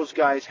both of those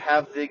guys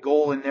have the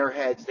goal in their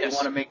heads. They Yes.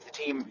 want to make the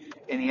team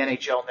in the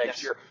NHL next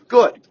Yes. year.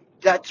 Good.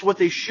 That's what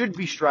they should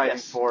be striving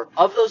Yes. for.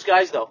 Of those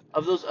guys, though,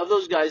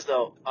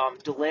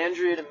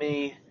 Dellandrea to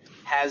me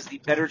has the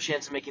better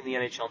chance of making the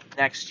NHL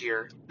next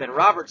year than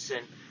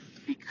Robertson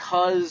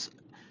because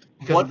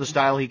Because of the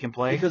style he can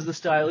play? Because of the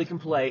style he can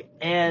play,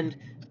 and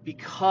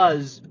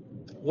because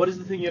what is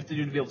the thing you have to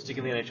do to be able to stick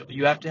in the NHL?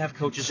 You have to have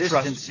coaches trust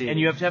Consistency. you, and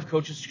you have to have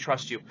coaches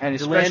trust you. And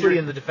especially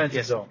in the defensive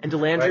Yes. zone. And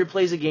Dellandrea right?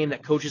 plays a game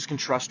that coaches can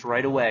trust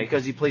right away.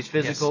 Because he plays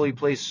physical, Yes. he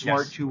plays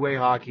smart Yes. two-way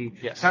hockey.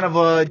 Yes. Kind of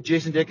a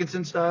Jason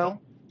Dickinson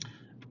style.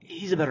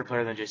 He's a better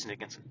player than Jason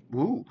Dickinson.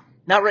 Ooh.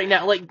 Not right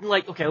now.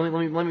 Okay,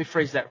 let me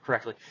phrase that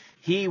correctly.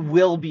 He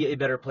will be a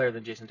better player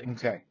than Jason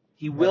Dickinson. Okay.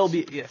 He will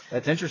be. Yeah.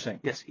 That's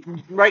interesting. Yes.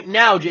 Right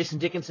now, Jason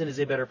Dickinson is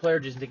a better player.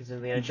 Jason Dickinson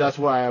in the NHL. That's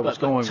why I was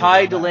going with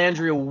Ty that.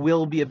 Dellandrea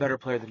will be a better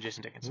player than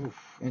Jason Dickinson.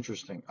 Oof,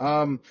 interesting.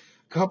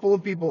 Couple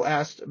of people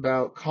asked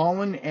about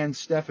Colin and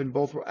Stefan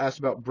both were asked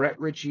about Brett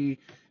Ritchie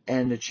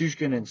and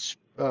Nichushkin and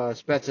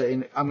Spezza.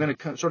 And I'm going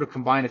to sort of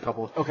combine a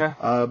couple. Okay.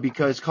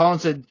 Because Colin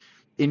said,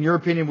 in your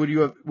opinion, would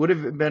it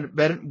have been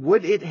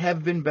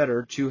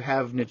better to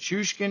have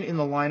Nichushkin in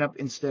the lineup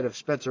instead of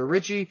Spezza or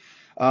Ritchie?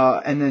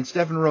 And then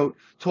Stefan wrote,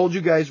 told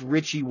you guys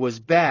Ritchie was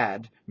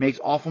bad, makes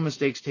awful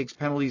mistakes, takes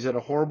penalties at a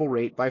horrible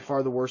rate, by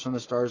far the worst on the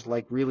Stars,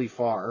 like really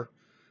far.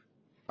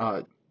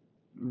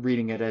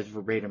 Reading it as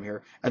verbatim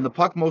here. And the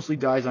puck mostly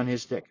dies on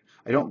his stick.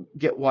 I don't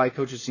get why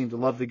coaches seem to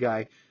love the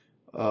guy.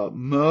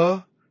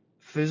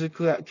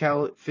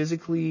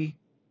 Physically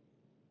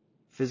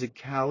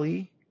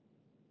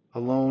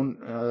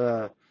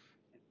alone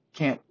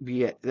can't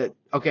be it.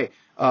 Okay.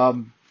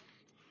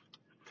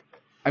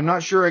 I'm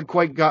not sure I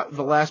quite got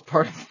the last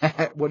part of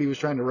that, what he was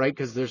trying to write,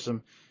 because there's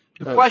some...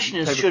 The question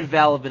is, should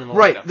Val have been in the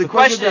Right. lineup? The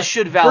question is,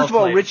 should Val have First of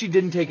all, played? Ritchie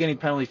didn't take any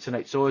penalties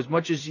tonight, so as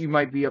much as you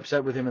might be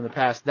upset with him in the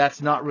past,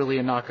 that's not really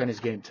a knock on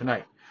his game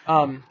tonight.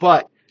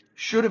 But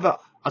should have...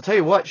 I'll tell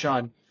you what,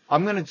 Sean,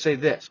 I'm going to say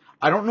this.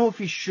 I don't know if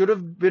he should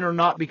have been or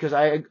not, because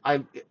I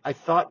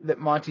thought that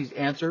Monty's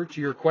answer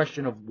to your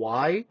question of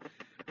why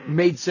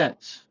made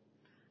sense.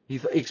 He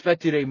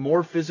expected a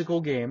more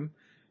physical game.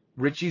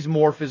 Ritchie's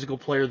more physical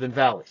player than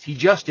Val is. He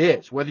just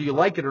is, whether you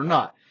like it or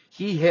not.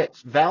 He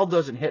hits. Val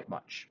doesn't hit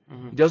much.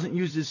 Mm-hmm. He doesn't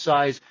use his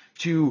size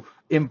to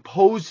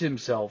impose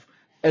himself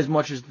as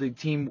much as the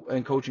team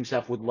and coaching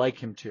staff would like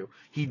him to.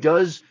 He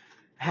does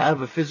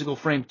have a physical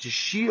frame to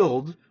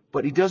shield,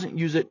 but he doesn't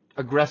use it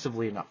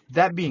aggressively enough.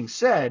 That being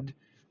said,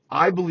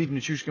 I believe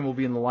Nichushkin will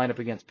be in the lineup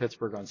against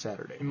Pittsburgh on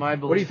Saturday. In my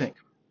belief, what do you think?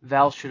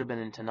 Val should have been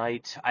in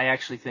tonight. I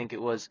actually think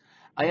it was.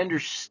 I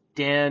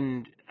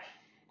understand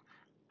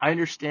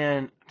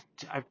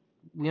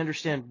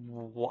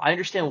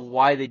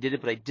why they did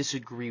it, but I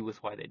disagree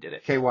with why they did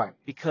it. Okay, why?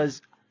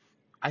 Because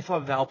I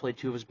thought Val played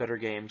 2 of his better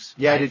games.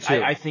 Yeah, I did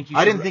too. I think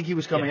I didn't think he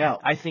was coming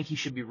out. I think he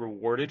should be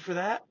rewarded for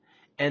that,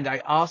 and I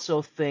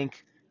also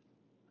think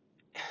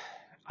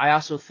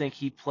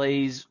he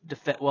plays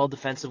well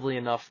defensively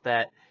enough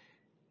that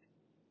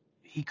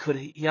he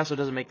also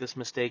doesn't make this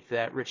mistake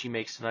that Ritchie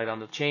makes tonight on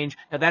the change.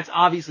 Now that's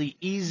obviously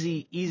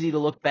easy to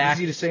look back.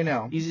 Easy to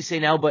say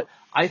now. But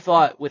I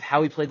thought with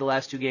how he played the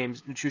last 2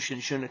 games,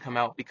 Nichushkin shouldn't have come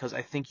out, because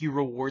I think you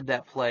reward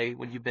that play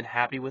when you've been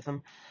happy with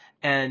him,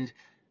 and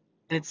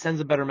it sends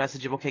a better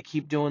message of, okay,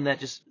 keep doing that.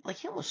 Just like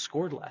he almost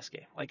scored last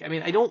game. Like, I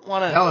mean, I don't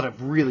want to. Val had a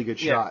really good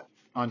shot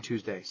on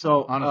Tuesday.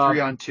 So on a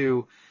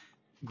 3-on-2,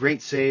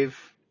 great save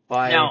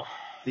by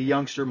the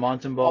youngster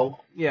Montembeault.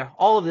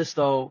 All of this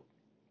though.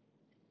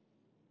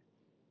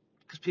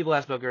 Because people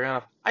ask about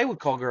Gurianov, I would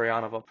call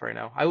Gurianov up right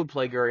now. I would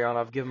play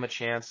Gurianov, give him a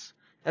chance.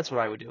 That's what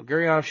I would do.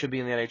 Gurianov should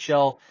be in the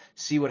NHL,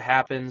 see what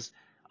happens.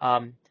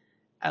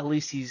 At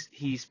least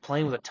he's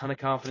playing with a ton of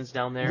confidence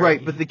down there.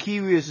 Right, but the key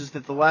is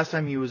that the last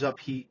time he was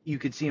up, you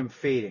could see him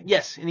fading.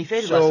 Yes, and he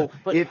faded So last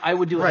time. But I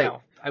would do it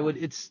now.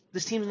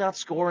 This team's not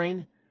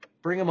scoring.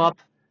 Bring him up.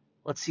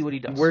 Let's see what he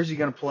does. Where's he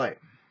going to play?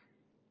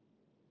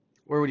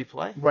 Where would he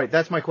play? Right,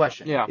 that's my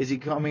question. Yeah. Is he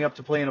coming up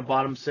to play in a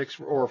bottom 6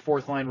 or a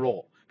 4th line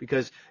role?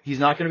 Because he's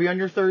not going to be on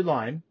your 3rd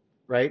line,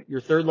 right?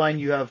 Your 3rd line,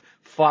 you have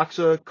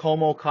Foxa,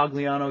 Como,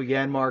 Cogliano,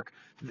 Janmark.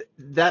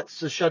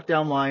 That's a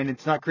shutdown line.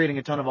 It's not creating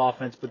a ton of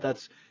offense, but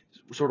that's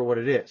sort of what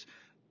it is.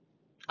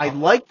 I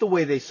like the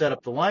way they set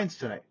up the lines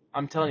tonight.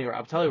 I'll tell you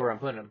where I'm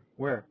putting him.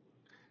 Where?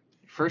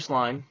 First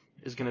line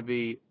is going to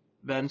be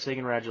Ben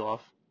Sagan-Radulov.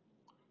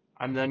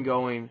 I'm then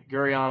going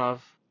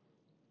Gurianov,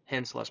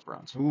 Hintz,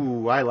 Lesperance.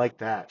 Ooh, I like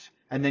that.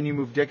 and then you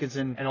move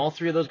Dickinson. And all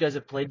three of those guys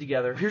have played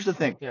together. Here's the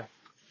thing. Yeah.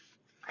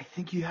 I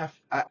think you have.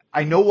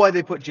 I know why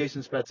they put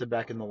Jason Spezza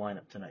back in the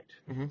lineup tonight,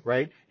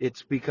 right?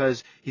 It's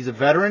because he's a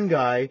veteran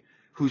guy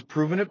who's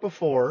proven it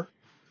before.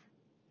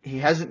 He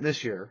hasn't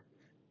this year,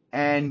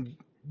 and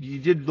you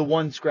did the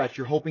one scratch.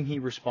 You're hoping he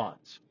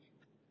responds.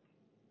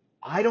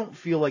 I don't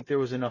feel like there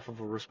was enough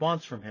of a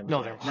response from him.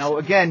 No, there wasn't. Now,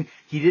 again,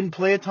 he didn't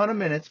play a ton of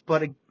minutes,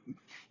 but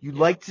you'd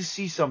like to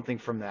see something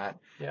from that.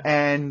 Yeah.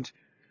 And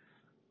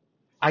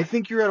I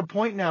think you're at a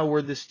point now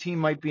where this team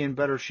might be in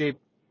better shape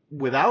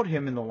without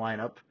him in the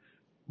lineup.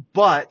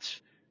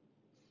 But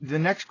the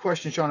next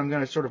question, Sean, I'm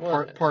going to sort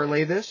of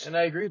parlay this. And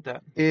I agree with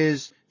that.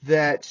 Is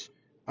that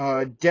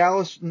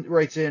Dallas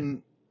writes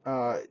in,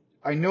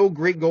 I know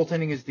great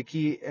goaltending is the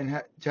key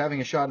to having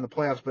a shot in the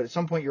playoffs, but at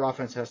some point your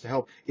offense has to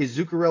help. Is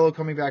Zuccarello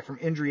coming back from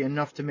injury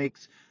enough to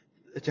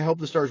help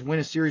the Stars win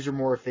a series or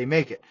more if they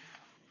make it?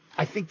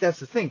 I think that's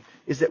the thing,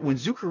 is that when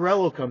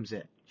Zuccarello comes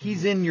in,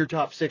 he's in your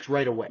top 6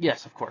 right away.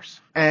 Yes, of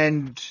course.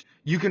 And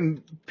you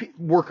can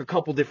work a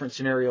couple different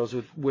scenarios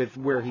with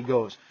where he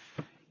goes.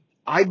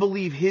 I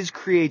believe his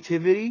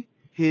creativity,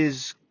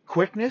 his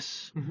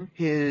quickness,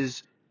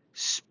 his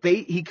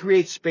space, he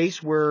creates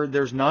space where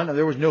there's none.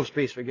 There was no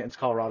space against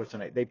Colorado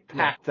tonight. They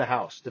packed the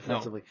house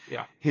defensively. No.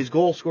 Yeah. His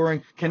goal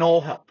scoring can all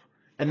help.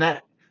 And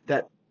that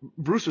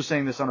Bruce was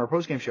saying this on our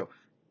postgame show.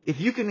 If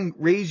you can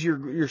raise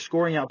your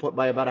scoring output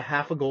by about a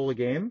half a goal a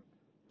game,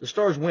 the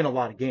Stars win a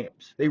lot of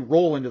games. They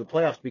roll into the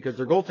playoffs because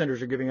their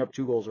goaltenders are giving up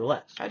 2 goals or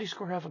less. How do you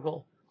score half a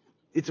goal?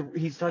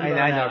 He's talking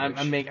about average.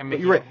 I'm making.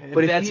 But you're right.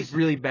 But that's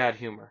really bad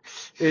humor.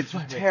 It's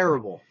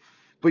terrible.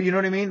 But you know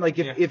what I mean? Like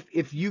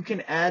if you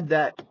can add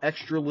that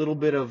extra little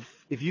bit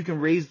if you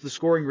can raise the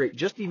scoring rate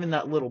just even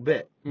that little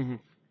bit,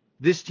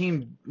 this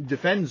team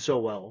defends so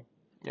well.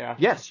 Yeah.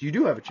 Yes, you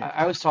do have a chance.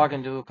 I was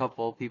talking to a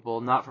couple of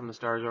people, not from the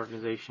Stars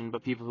organization,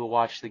 but people who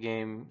watched the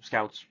game,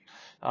 scouts,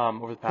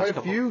 over the past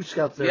couple. Quite a few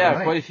scouts there. Yeah,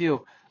 tonight. quite a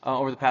few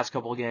over the past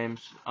couple of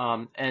games.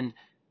 And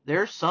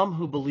there's some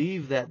who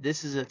believe that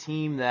this is a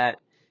team that,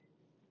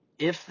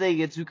 if they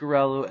get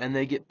Zuccarello and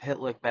they get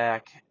Pitlick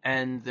back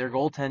and their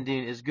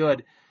goaltending is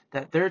good,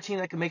 that they're a team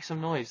that can make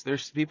some noise.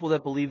 There's people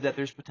that believe that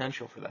there's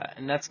potential for that,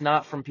 and that's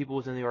not from people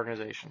within the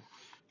organization.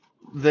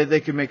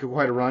 They could make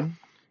quite a run.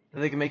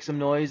 They can make some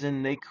noise,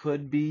 and they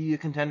could be a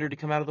contender to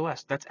come out of the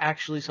West. That's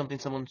actually something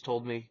someone's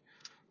told me.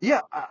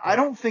 Yeah, I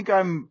don't think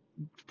I'm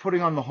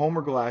putting on the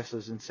homer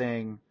glasses and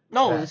saying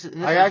no.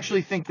 I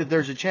actually think that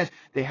there's a chance.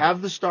 They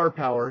have the star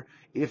power.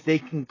 If they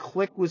can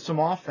click with some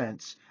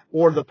offense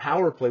or the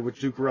power play, which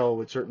Zuccarello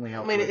would certainly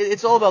help. I mean,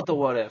 it's all about the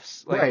what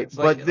ifs. Right,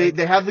 but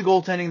they have the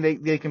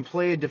goaltending. They can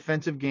play a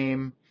defensive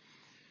game.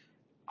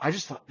 I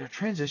just thought their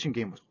transition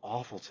game was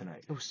awful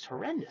tonight. It was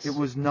horrendous. It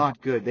was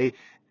not good.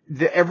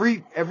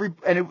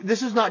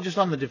 This is not just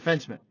on the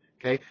defensemen.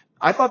 Okay,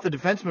 I thought the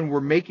defensemen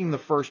were making the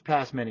first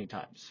pass many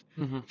times.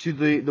 To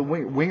the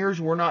wingers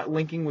were not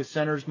linking with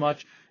centers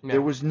much. No.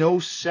 There was no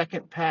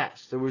second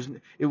pass. There was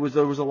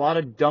a lot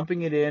of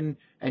dumping it in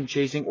and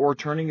chasing or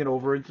turning it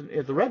over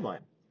at the red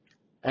line.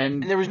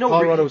 And there was no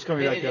Colorado was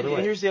coming back the other way.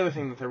 And here's the other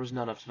thing that there was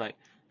none of tonight.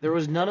 There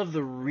was none of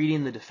the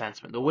reading the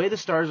defenseman. The way the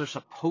Stars are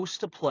supposed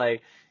to play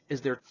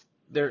is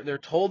they're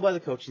told by the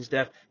coaching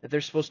staff that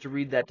they're supposed to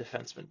read that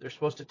defenseman. They're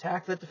supposed to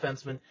attack that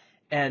defenseman,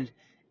 and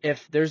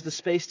if there's the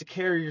space to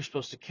carry, you're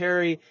supposed to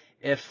carry.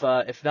 If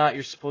not,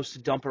 you're supposed to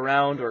dump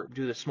around or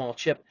do the small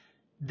chip.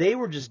 They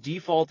were just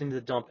defaulting to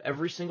the dump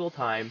every single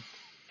time.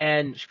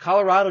 And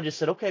Colorado just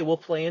said, okay, we'll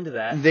play into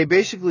that. They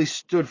basically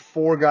stood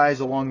 4 guys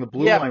along the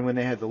blue line when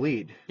they had the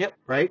lead. Yep.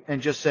 Right?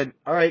 And just said,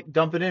 all right,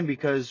 dump it in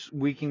because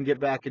we can get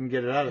back and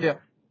get it out of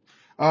there.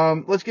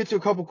 Let's get to a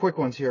couple quick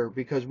ones here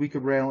because we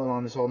could rail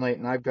on this all night,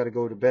 and I've got to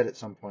go to bed at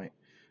some point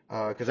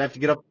because I have to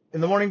get up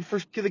in the morning for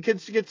the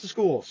kids to get to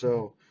school.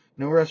 So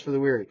no rest for the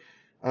weary.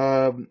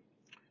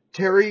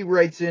 Terry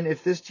writes in,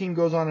 if this team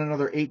goes on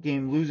another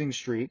 8-game losing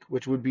streak,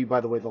 which would be,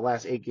 by the way, the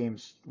last 8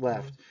 games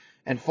left,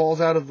 and falls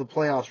out of the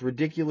playoffs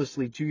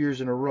ridiculously 2 years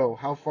in a row,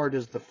 how far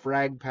does the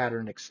frag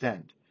pattern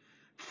extend?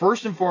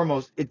 First and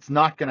foremost, it's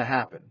not going to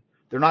happen.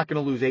 They're not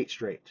going to lose 8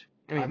 straight.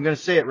 I'm going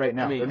to say it right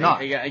now. They're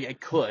not. I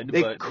could.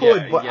 They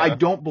could, but I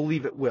don't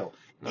believe it will.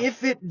 No.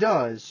 If it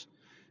does,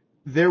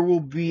 there will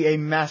be a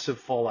massive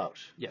fallout.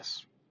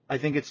 Yes. I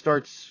think it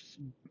starts.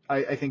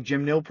 I think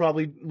Jim Nill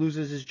probably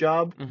loses his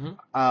job.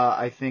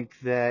 I think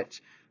that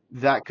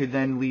could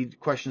then lead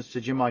questions to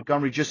Jim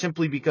Montgomery, just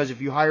simply because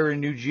if you hire a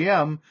new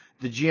GM,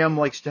 the GM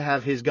likes to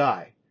have his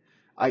guy.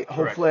 I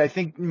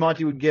think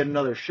Monty would get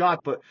another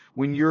shot, but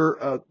when you're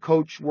a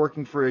coach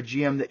working for a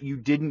GM that you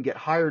didn't get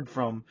hired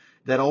from,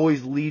 that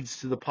always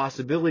leads to the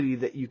possibility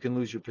that you can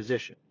lose your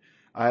position.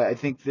 I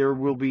think there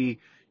will be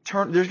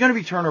there's going to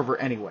be turnover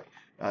anyway.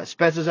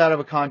 Spezza's out of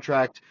a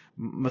contract.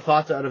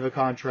 Mathat's out of a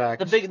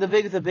contract.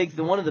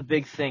 One of the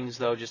big things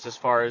though, just as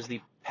far as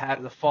the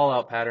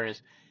fallout pattern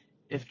is,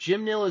 if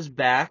Jim Nill is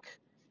back,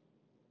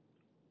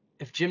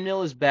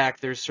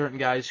 there's certain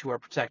guys who are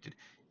protected.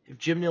 if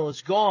Jim Nill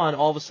is gone,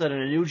 all of a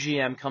sudden a new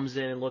GM comes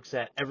in and looks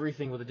at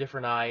everything with a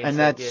different eye. And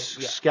that's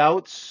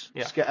scouts,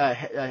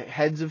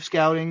 heads of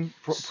scouting,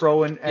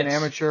 pro and Yes.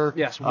 amateur.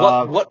 Yes.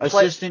 What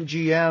assistant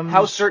GMs,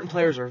 how certain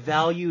players are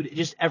valued,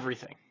 just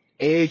everything.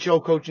 AHL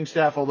coaching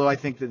staff. Although I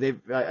think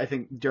I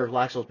think Derek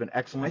Laxell's been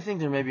excellent. I think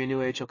there may be a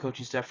new AHL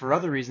coaching staff for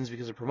other reasons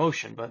because of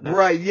promotion, but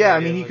right. Yeah.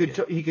 I mean,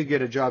 he could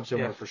get a job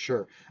somewhere for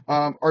sure.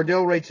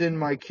 Ardell writes in,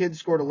 my kid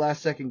scored a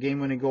last-second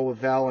game-winning goal with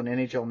Val on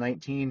NHL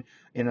 19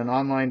 in an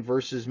online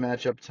versus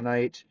matchup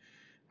tonight.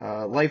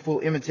 Life will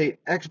imitate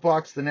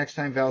Xbox the next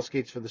time Val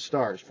skates for the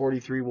Stars.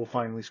 43 will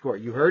finally score.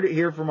 You heard it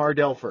here from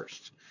Ardell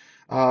first.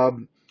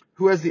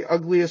 Who has the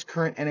ugliest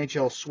current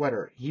NHL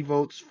sweater? He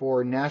votes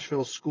for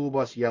Nashville School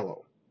Bus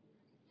Yellow.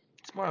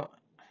 It's more.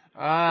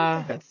 I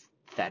don't think that's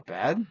that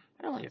bad.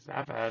 I don't think it's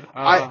that bad.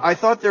 I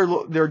thought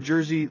their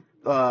jersey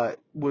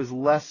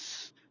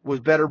was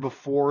better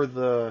before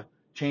the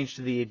change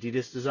to the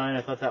Adidas design.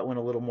 I thought that went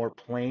a little more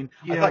plain.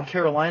 Yeah. I thought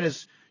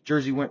Carolina's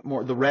jersey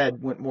the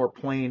red went more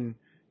plain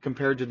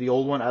compared to the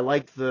old one. I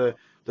liked the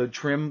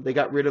trim. They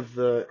got rid of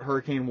the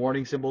hurricane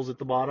warning symbols at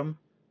the bottom.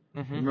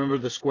 Mm-hmm. Remember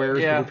the squares,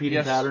 the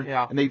repeating pattern?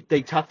 Yeah. And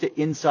they tucked it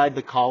inside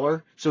the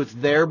collar, so it's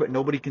there, but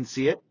nobody can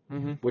see it,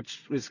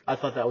 which I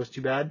thought that was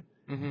too bad.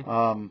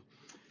 Mm-hmm.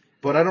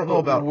 But I don't know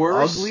about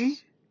ugly.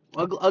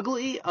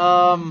 Ugly?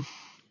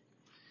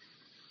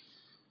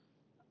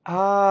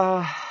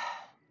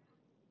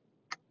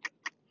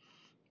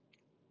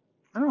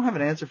 I don't have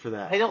an answer for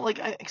that. I don't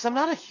because I'm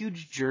not a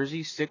huge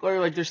jersey stickler.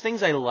 Like, there's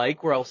things I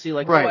like where I'll see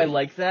oh, right. I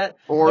like that,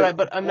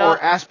 but I'm not.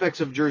 Or aspects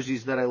of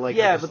jerseys that I like.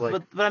 Yeah,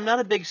 but I'm not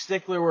a big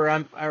stickler where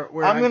I'm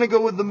gonna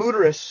go with the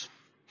Mooteris.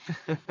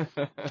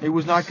 It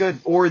was not good.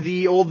 Or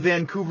the old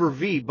Vancouver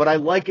V, but I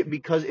like it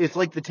because it's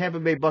like the Tampa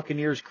Bay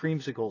Buccaneers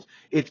creamsicles.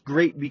 It's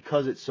great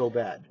because it's so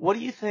bad. What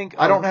do you think?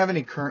 I don't have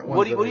any current ones.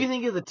 What do you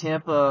think of the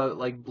Tampa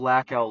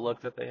blackout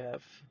look that they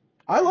have?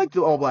 I like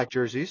the all black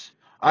jerseys.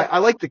 I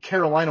like the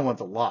Carolina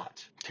ones a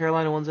lot.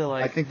 Carolina ones I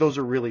like. I think those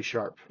are really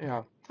sharp.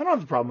 Yeah. I don't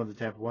have a problem with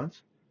the Tampa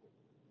ones.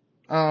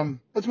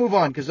 Let's move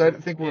on because I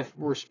think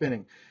we're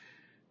spinning.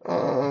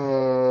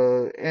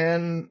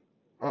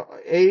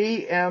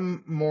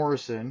 A.M.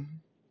 Morrison,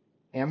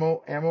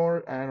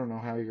 Amor, I don't know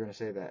how you're going to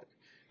say that,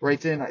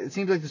 writes in, it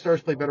seems like the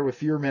Stars play better with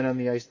fewer men on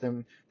the ice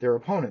than their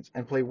opponents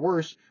and play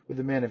worse with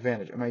the man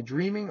advantage. Am I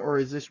dreaming, or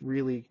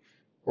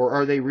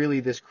are they really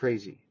this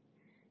crazy?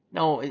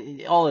 No,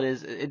 all it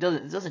is, it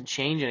doesn't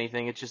change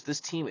anything. It's just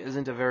this team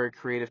isn't a very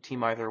creative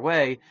team either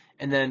way.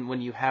 And then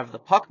when you have the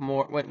puck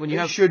more,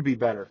 they should be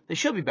better. They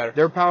should be better.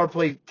 Their power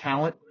play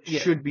talent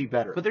should be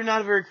better. But they're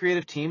not a very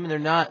creative team, and they're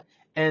not.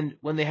 And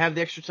when they have the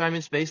extra time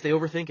and space, they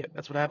overthink it.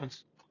 That's what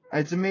happens.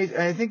 It's amazing.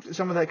 I think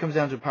some of that comes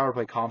down to power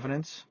play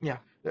confidence. Yeah.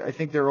 I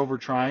think they're over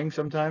trying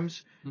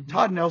sometimes. Mm-hmm.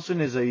 Todd Nelson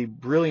is a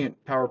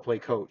brilliant power play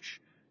coach.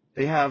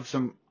 They have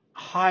some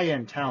high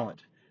end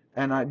talent,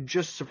 and I'm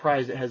just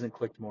surprised it hasn't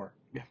clicked more.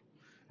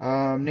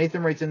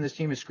 Nathan writes in, this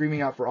team is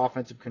screaming out for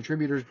offensive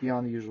contributors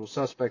beyond the usual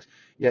suspects,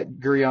 yet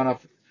Gurionov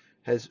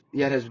has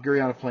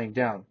Gurionov playing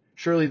down.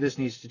 Surely this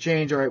needs to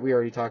change. All right, we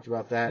already talked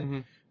about that.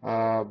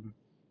 Mm-hmm.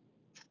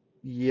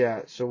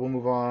 So we'll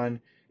move on.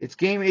 It's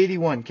game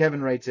 81.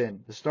 Kevin writes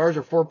in, the Stars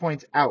are 4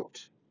 points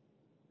out.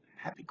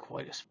 That'd be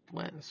quite a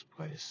split.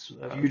 Do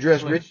you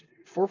address Rich?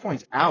 4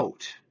 points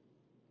out.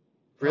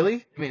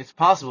 Really? I mean, it's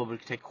possible, but it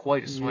could take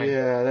quite a swing.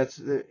 Yeah,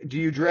 do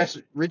you dress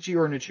Richie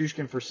or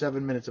Nichushkin for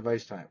 7 minutes of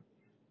ice time?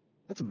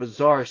 That's a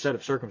bizarre set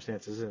of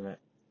circumstances, isn't it?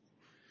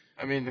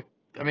 I mean,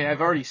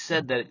 I've already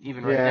said that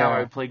even right now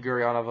I would play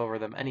Gurionov over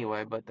them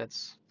anyway, but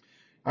that's...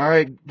 All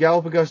right,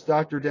 Galapagos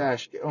Dr.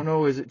 Dash. Oh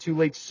no, is it too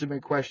late to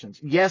submit questions?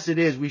 Yes, it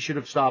is. We should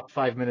have stopped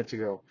 5 minutes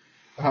ago.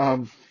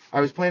 I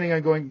was planning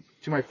on going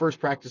to my first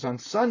practice on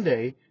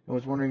Sunday and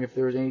was wondering if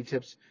there was any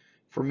tips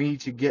for me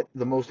to get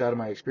the most out of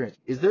my experience.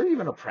 Is there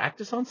even a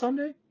practice on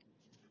Sunday?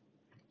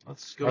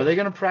 Let's go. Are they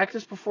going to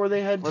practice before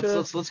they head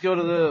to? Let's go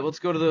to the.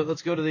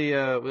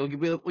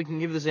 We can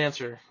give this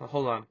answer.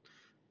 Hold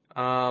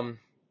on.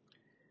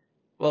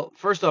 Well,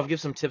 first off, give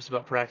some tips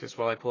about practice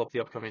while I pull up the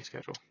upcoming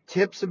schedule.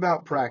 Tips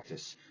about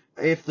practice.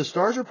 If the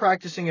Stars are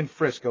practicing in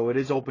Frisco, it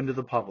is open to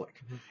the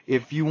public. Mm-hmm.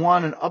 If you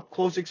want an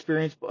up-close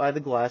experience by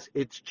the glass,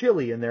 it's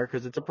chilly in there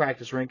because it's a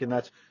practice rink, and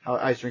that's how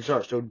ice rinks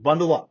are. So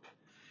bundle up.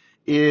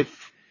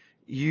 If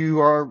you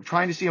are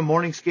trying to see a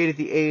morning skate at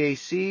the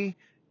AAC,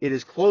 it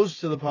is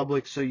closed to the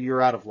public, so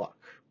you're out of luck.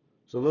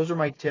 So those are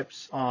my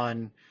tips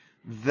on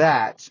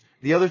that.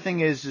 The other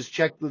thing is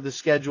check with the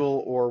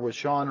schedule or with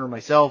Sean or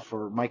myself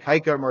or Mike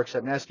Heika or Mark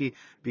Sepneski,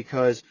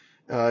 because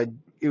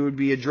it would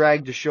be a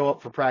drag to show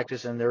up for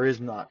practice, and there is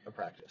not a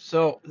practice.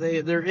 So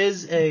there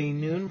is a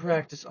noon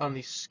practice on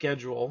the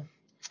schedule.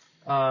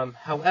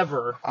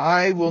 However,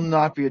 I will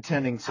not be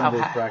attending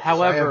Sunday's practice.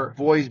 However, I have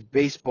boys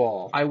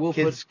baseball. I will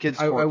put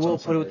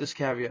it with this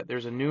caveat.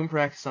 There's a noon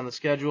practice on the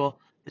schedule.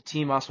 The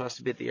team also has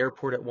to be at the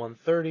airport at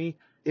 1:30.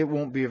 it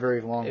won't be a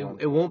very long one.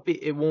 It won't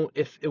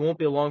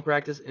be a long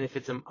practice, and if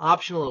it's an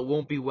optional, it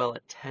won't be well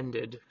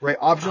attended. Right,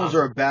 optionals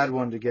are a bad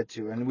one to get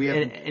to, and we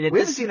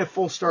haven't seen a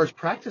full Stars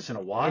practice in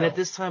a while. And at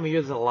this time of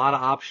year, there's a lot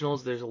of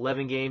optionals. There's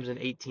 11 games in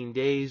 18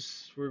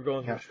 days. We're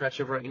going through a stretch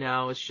of right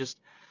now. It's just,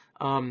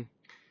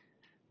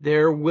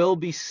 there will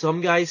be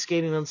some guys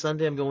skating on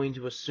Sunday, I'm going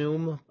to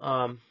assume.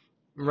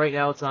 Right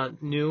now it's on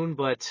noon,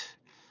 but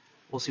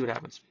we'll see what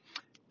happens.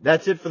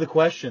 That's it for the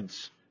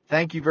questions.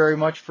 Thank you very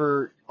much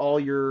for all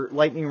your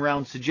lightning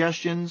round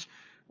suggestions.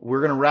 We're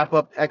going to wrap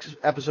up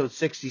episode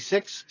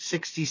 66,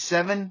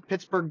 67,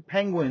 Pittsburgh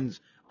Penguins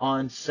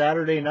on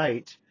Saturday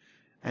night.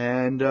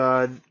 And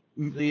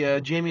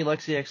the Jamie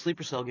Alexiak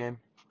sleeper cell game.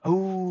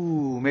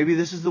 Oh, maybe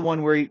this is the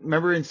one where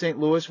remember in St.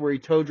 Louis where he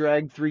toe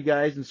dragged 3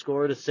 guys and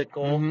scored a sick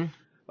goal?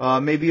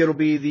 Mm-hmm. Maybe it'll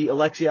be the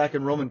Alexiak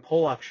and Roman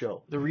Polak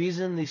show. The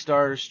reason the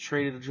Stars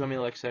traded Jamie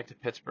Alexiak to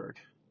Pittsburgh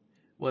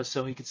was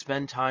so he could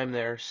spend time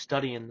there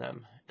studying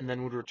them and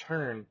then would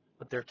return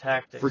with their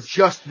tactics. For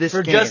just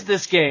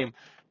this game.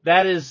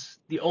 That is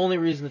the only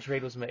reason the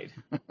trade was made.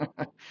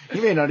 He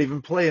may not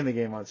even play in the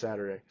game on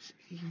Saturday.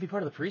 He can be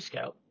part of the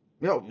pre-scout.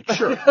 No,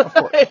 sure, of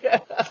course.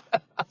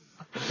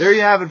 There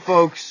you have it,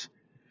 folks.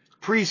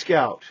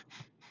 Pre-scout.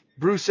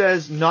 Bruce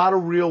says, not a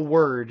real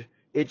word.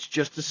 It's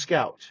just a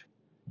scout.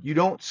 You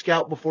don't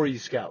scout before you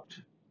scout.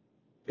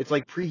 It's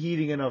like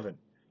preheating an oven.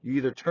 You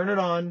either turn it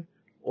on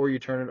or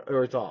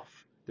it's off.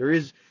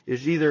 There's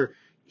either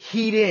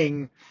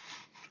heating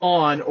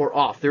on or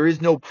off. There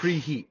is no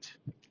preheat.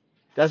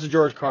 That's a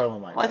George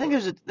Carlin line. Well, I think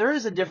there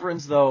is a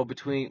difference though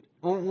between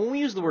when we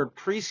use the word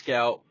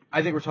pre-scout.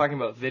 I think we're talking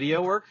about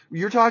video work.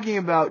 You're talking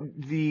about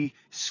the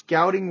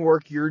scouting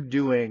work you're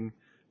doing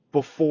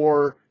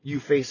before you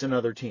face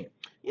another team.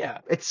 Yeah,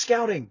 it's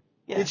scouting.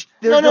 Yeah.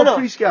 There's no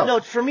pre-scout. No,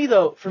 for me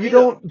though. You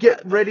don't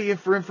get ready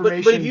for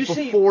information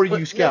before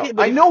you scout.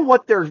 I know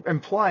what they're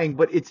implying,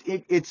 but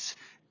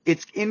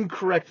it's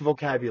incorrect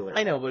vocabulary.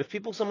 I know, but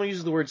if someone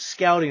uses the word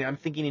scouting, I'm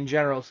thinking in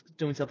general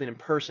doing something in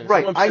person.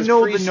 Right. I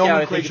know the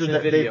nomenclature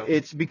that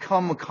it's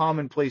become a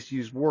commonplace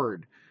used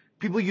word.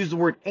 People use the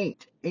word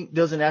ain't. Ain't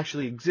doesn't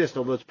actually exist,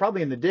 although it's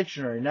probably in the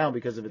dictionary now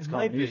because of its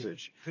common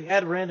usage. We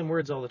add random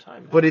words all the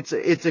time. But it's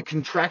a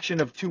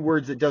contraction of 2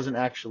 words that doesn't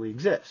actually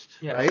exist,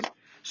 yes. Right?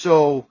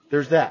 So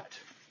there's that.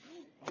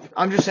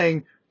 I'm just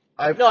saying.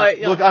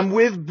 Look, I'm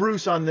with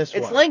Bruce on this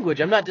one. It's language.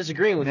 I'm not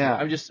disagreeing with you.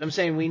 I'm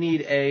saying we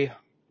need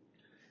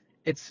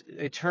it's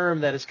a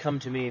term that has come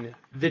to mean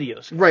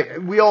videos. Right.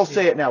 We all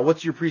say it now.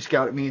 What's your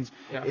pre-scout? It means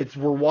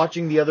we're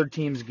watching the other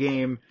team's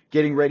game,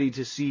 getting ready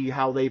to see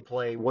how they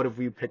play. What have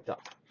we picked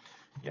up?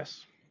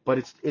 Yes. But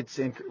it's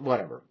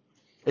whatever.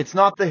 It's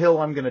not the hill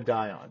I'm going to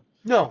die on.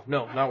 No,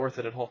 not worth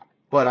it at all.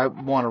 But I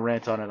want to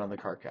rant on it on the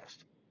CarCast.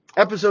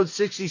 Episode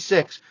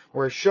 66,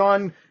 where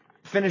Sean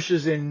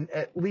finishes in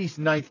at least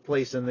 9th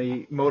place in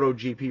the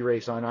MotoGP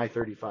race on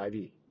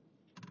I-35E.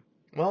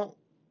 Well,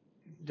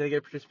 did I get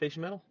a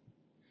participation medal?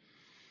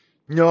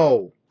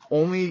 No,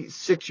 only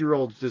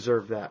 6-year-olds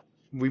deserve that.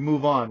 We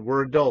move on.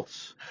 We're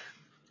adults.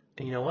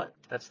 And you know what?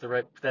 That's the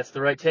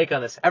right take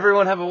on this.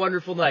 Everyone have a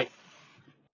wonderful night.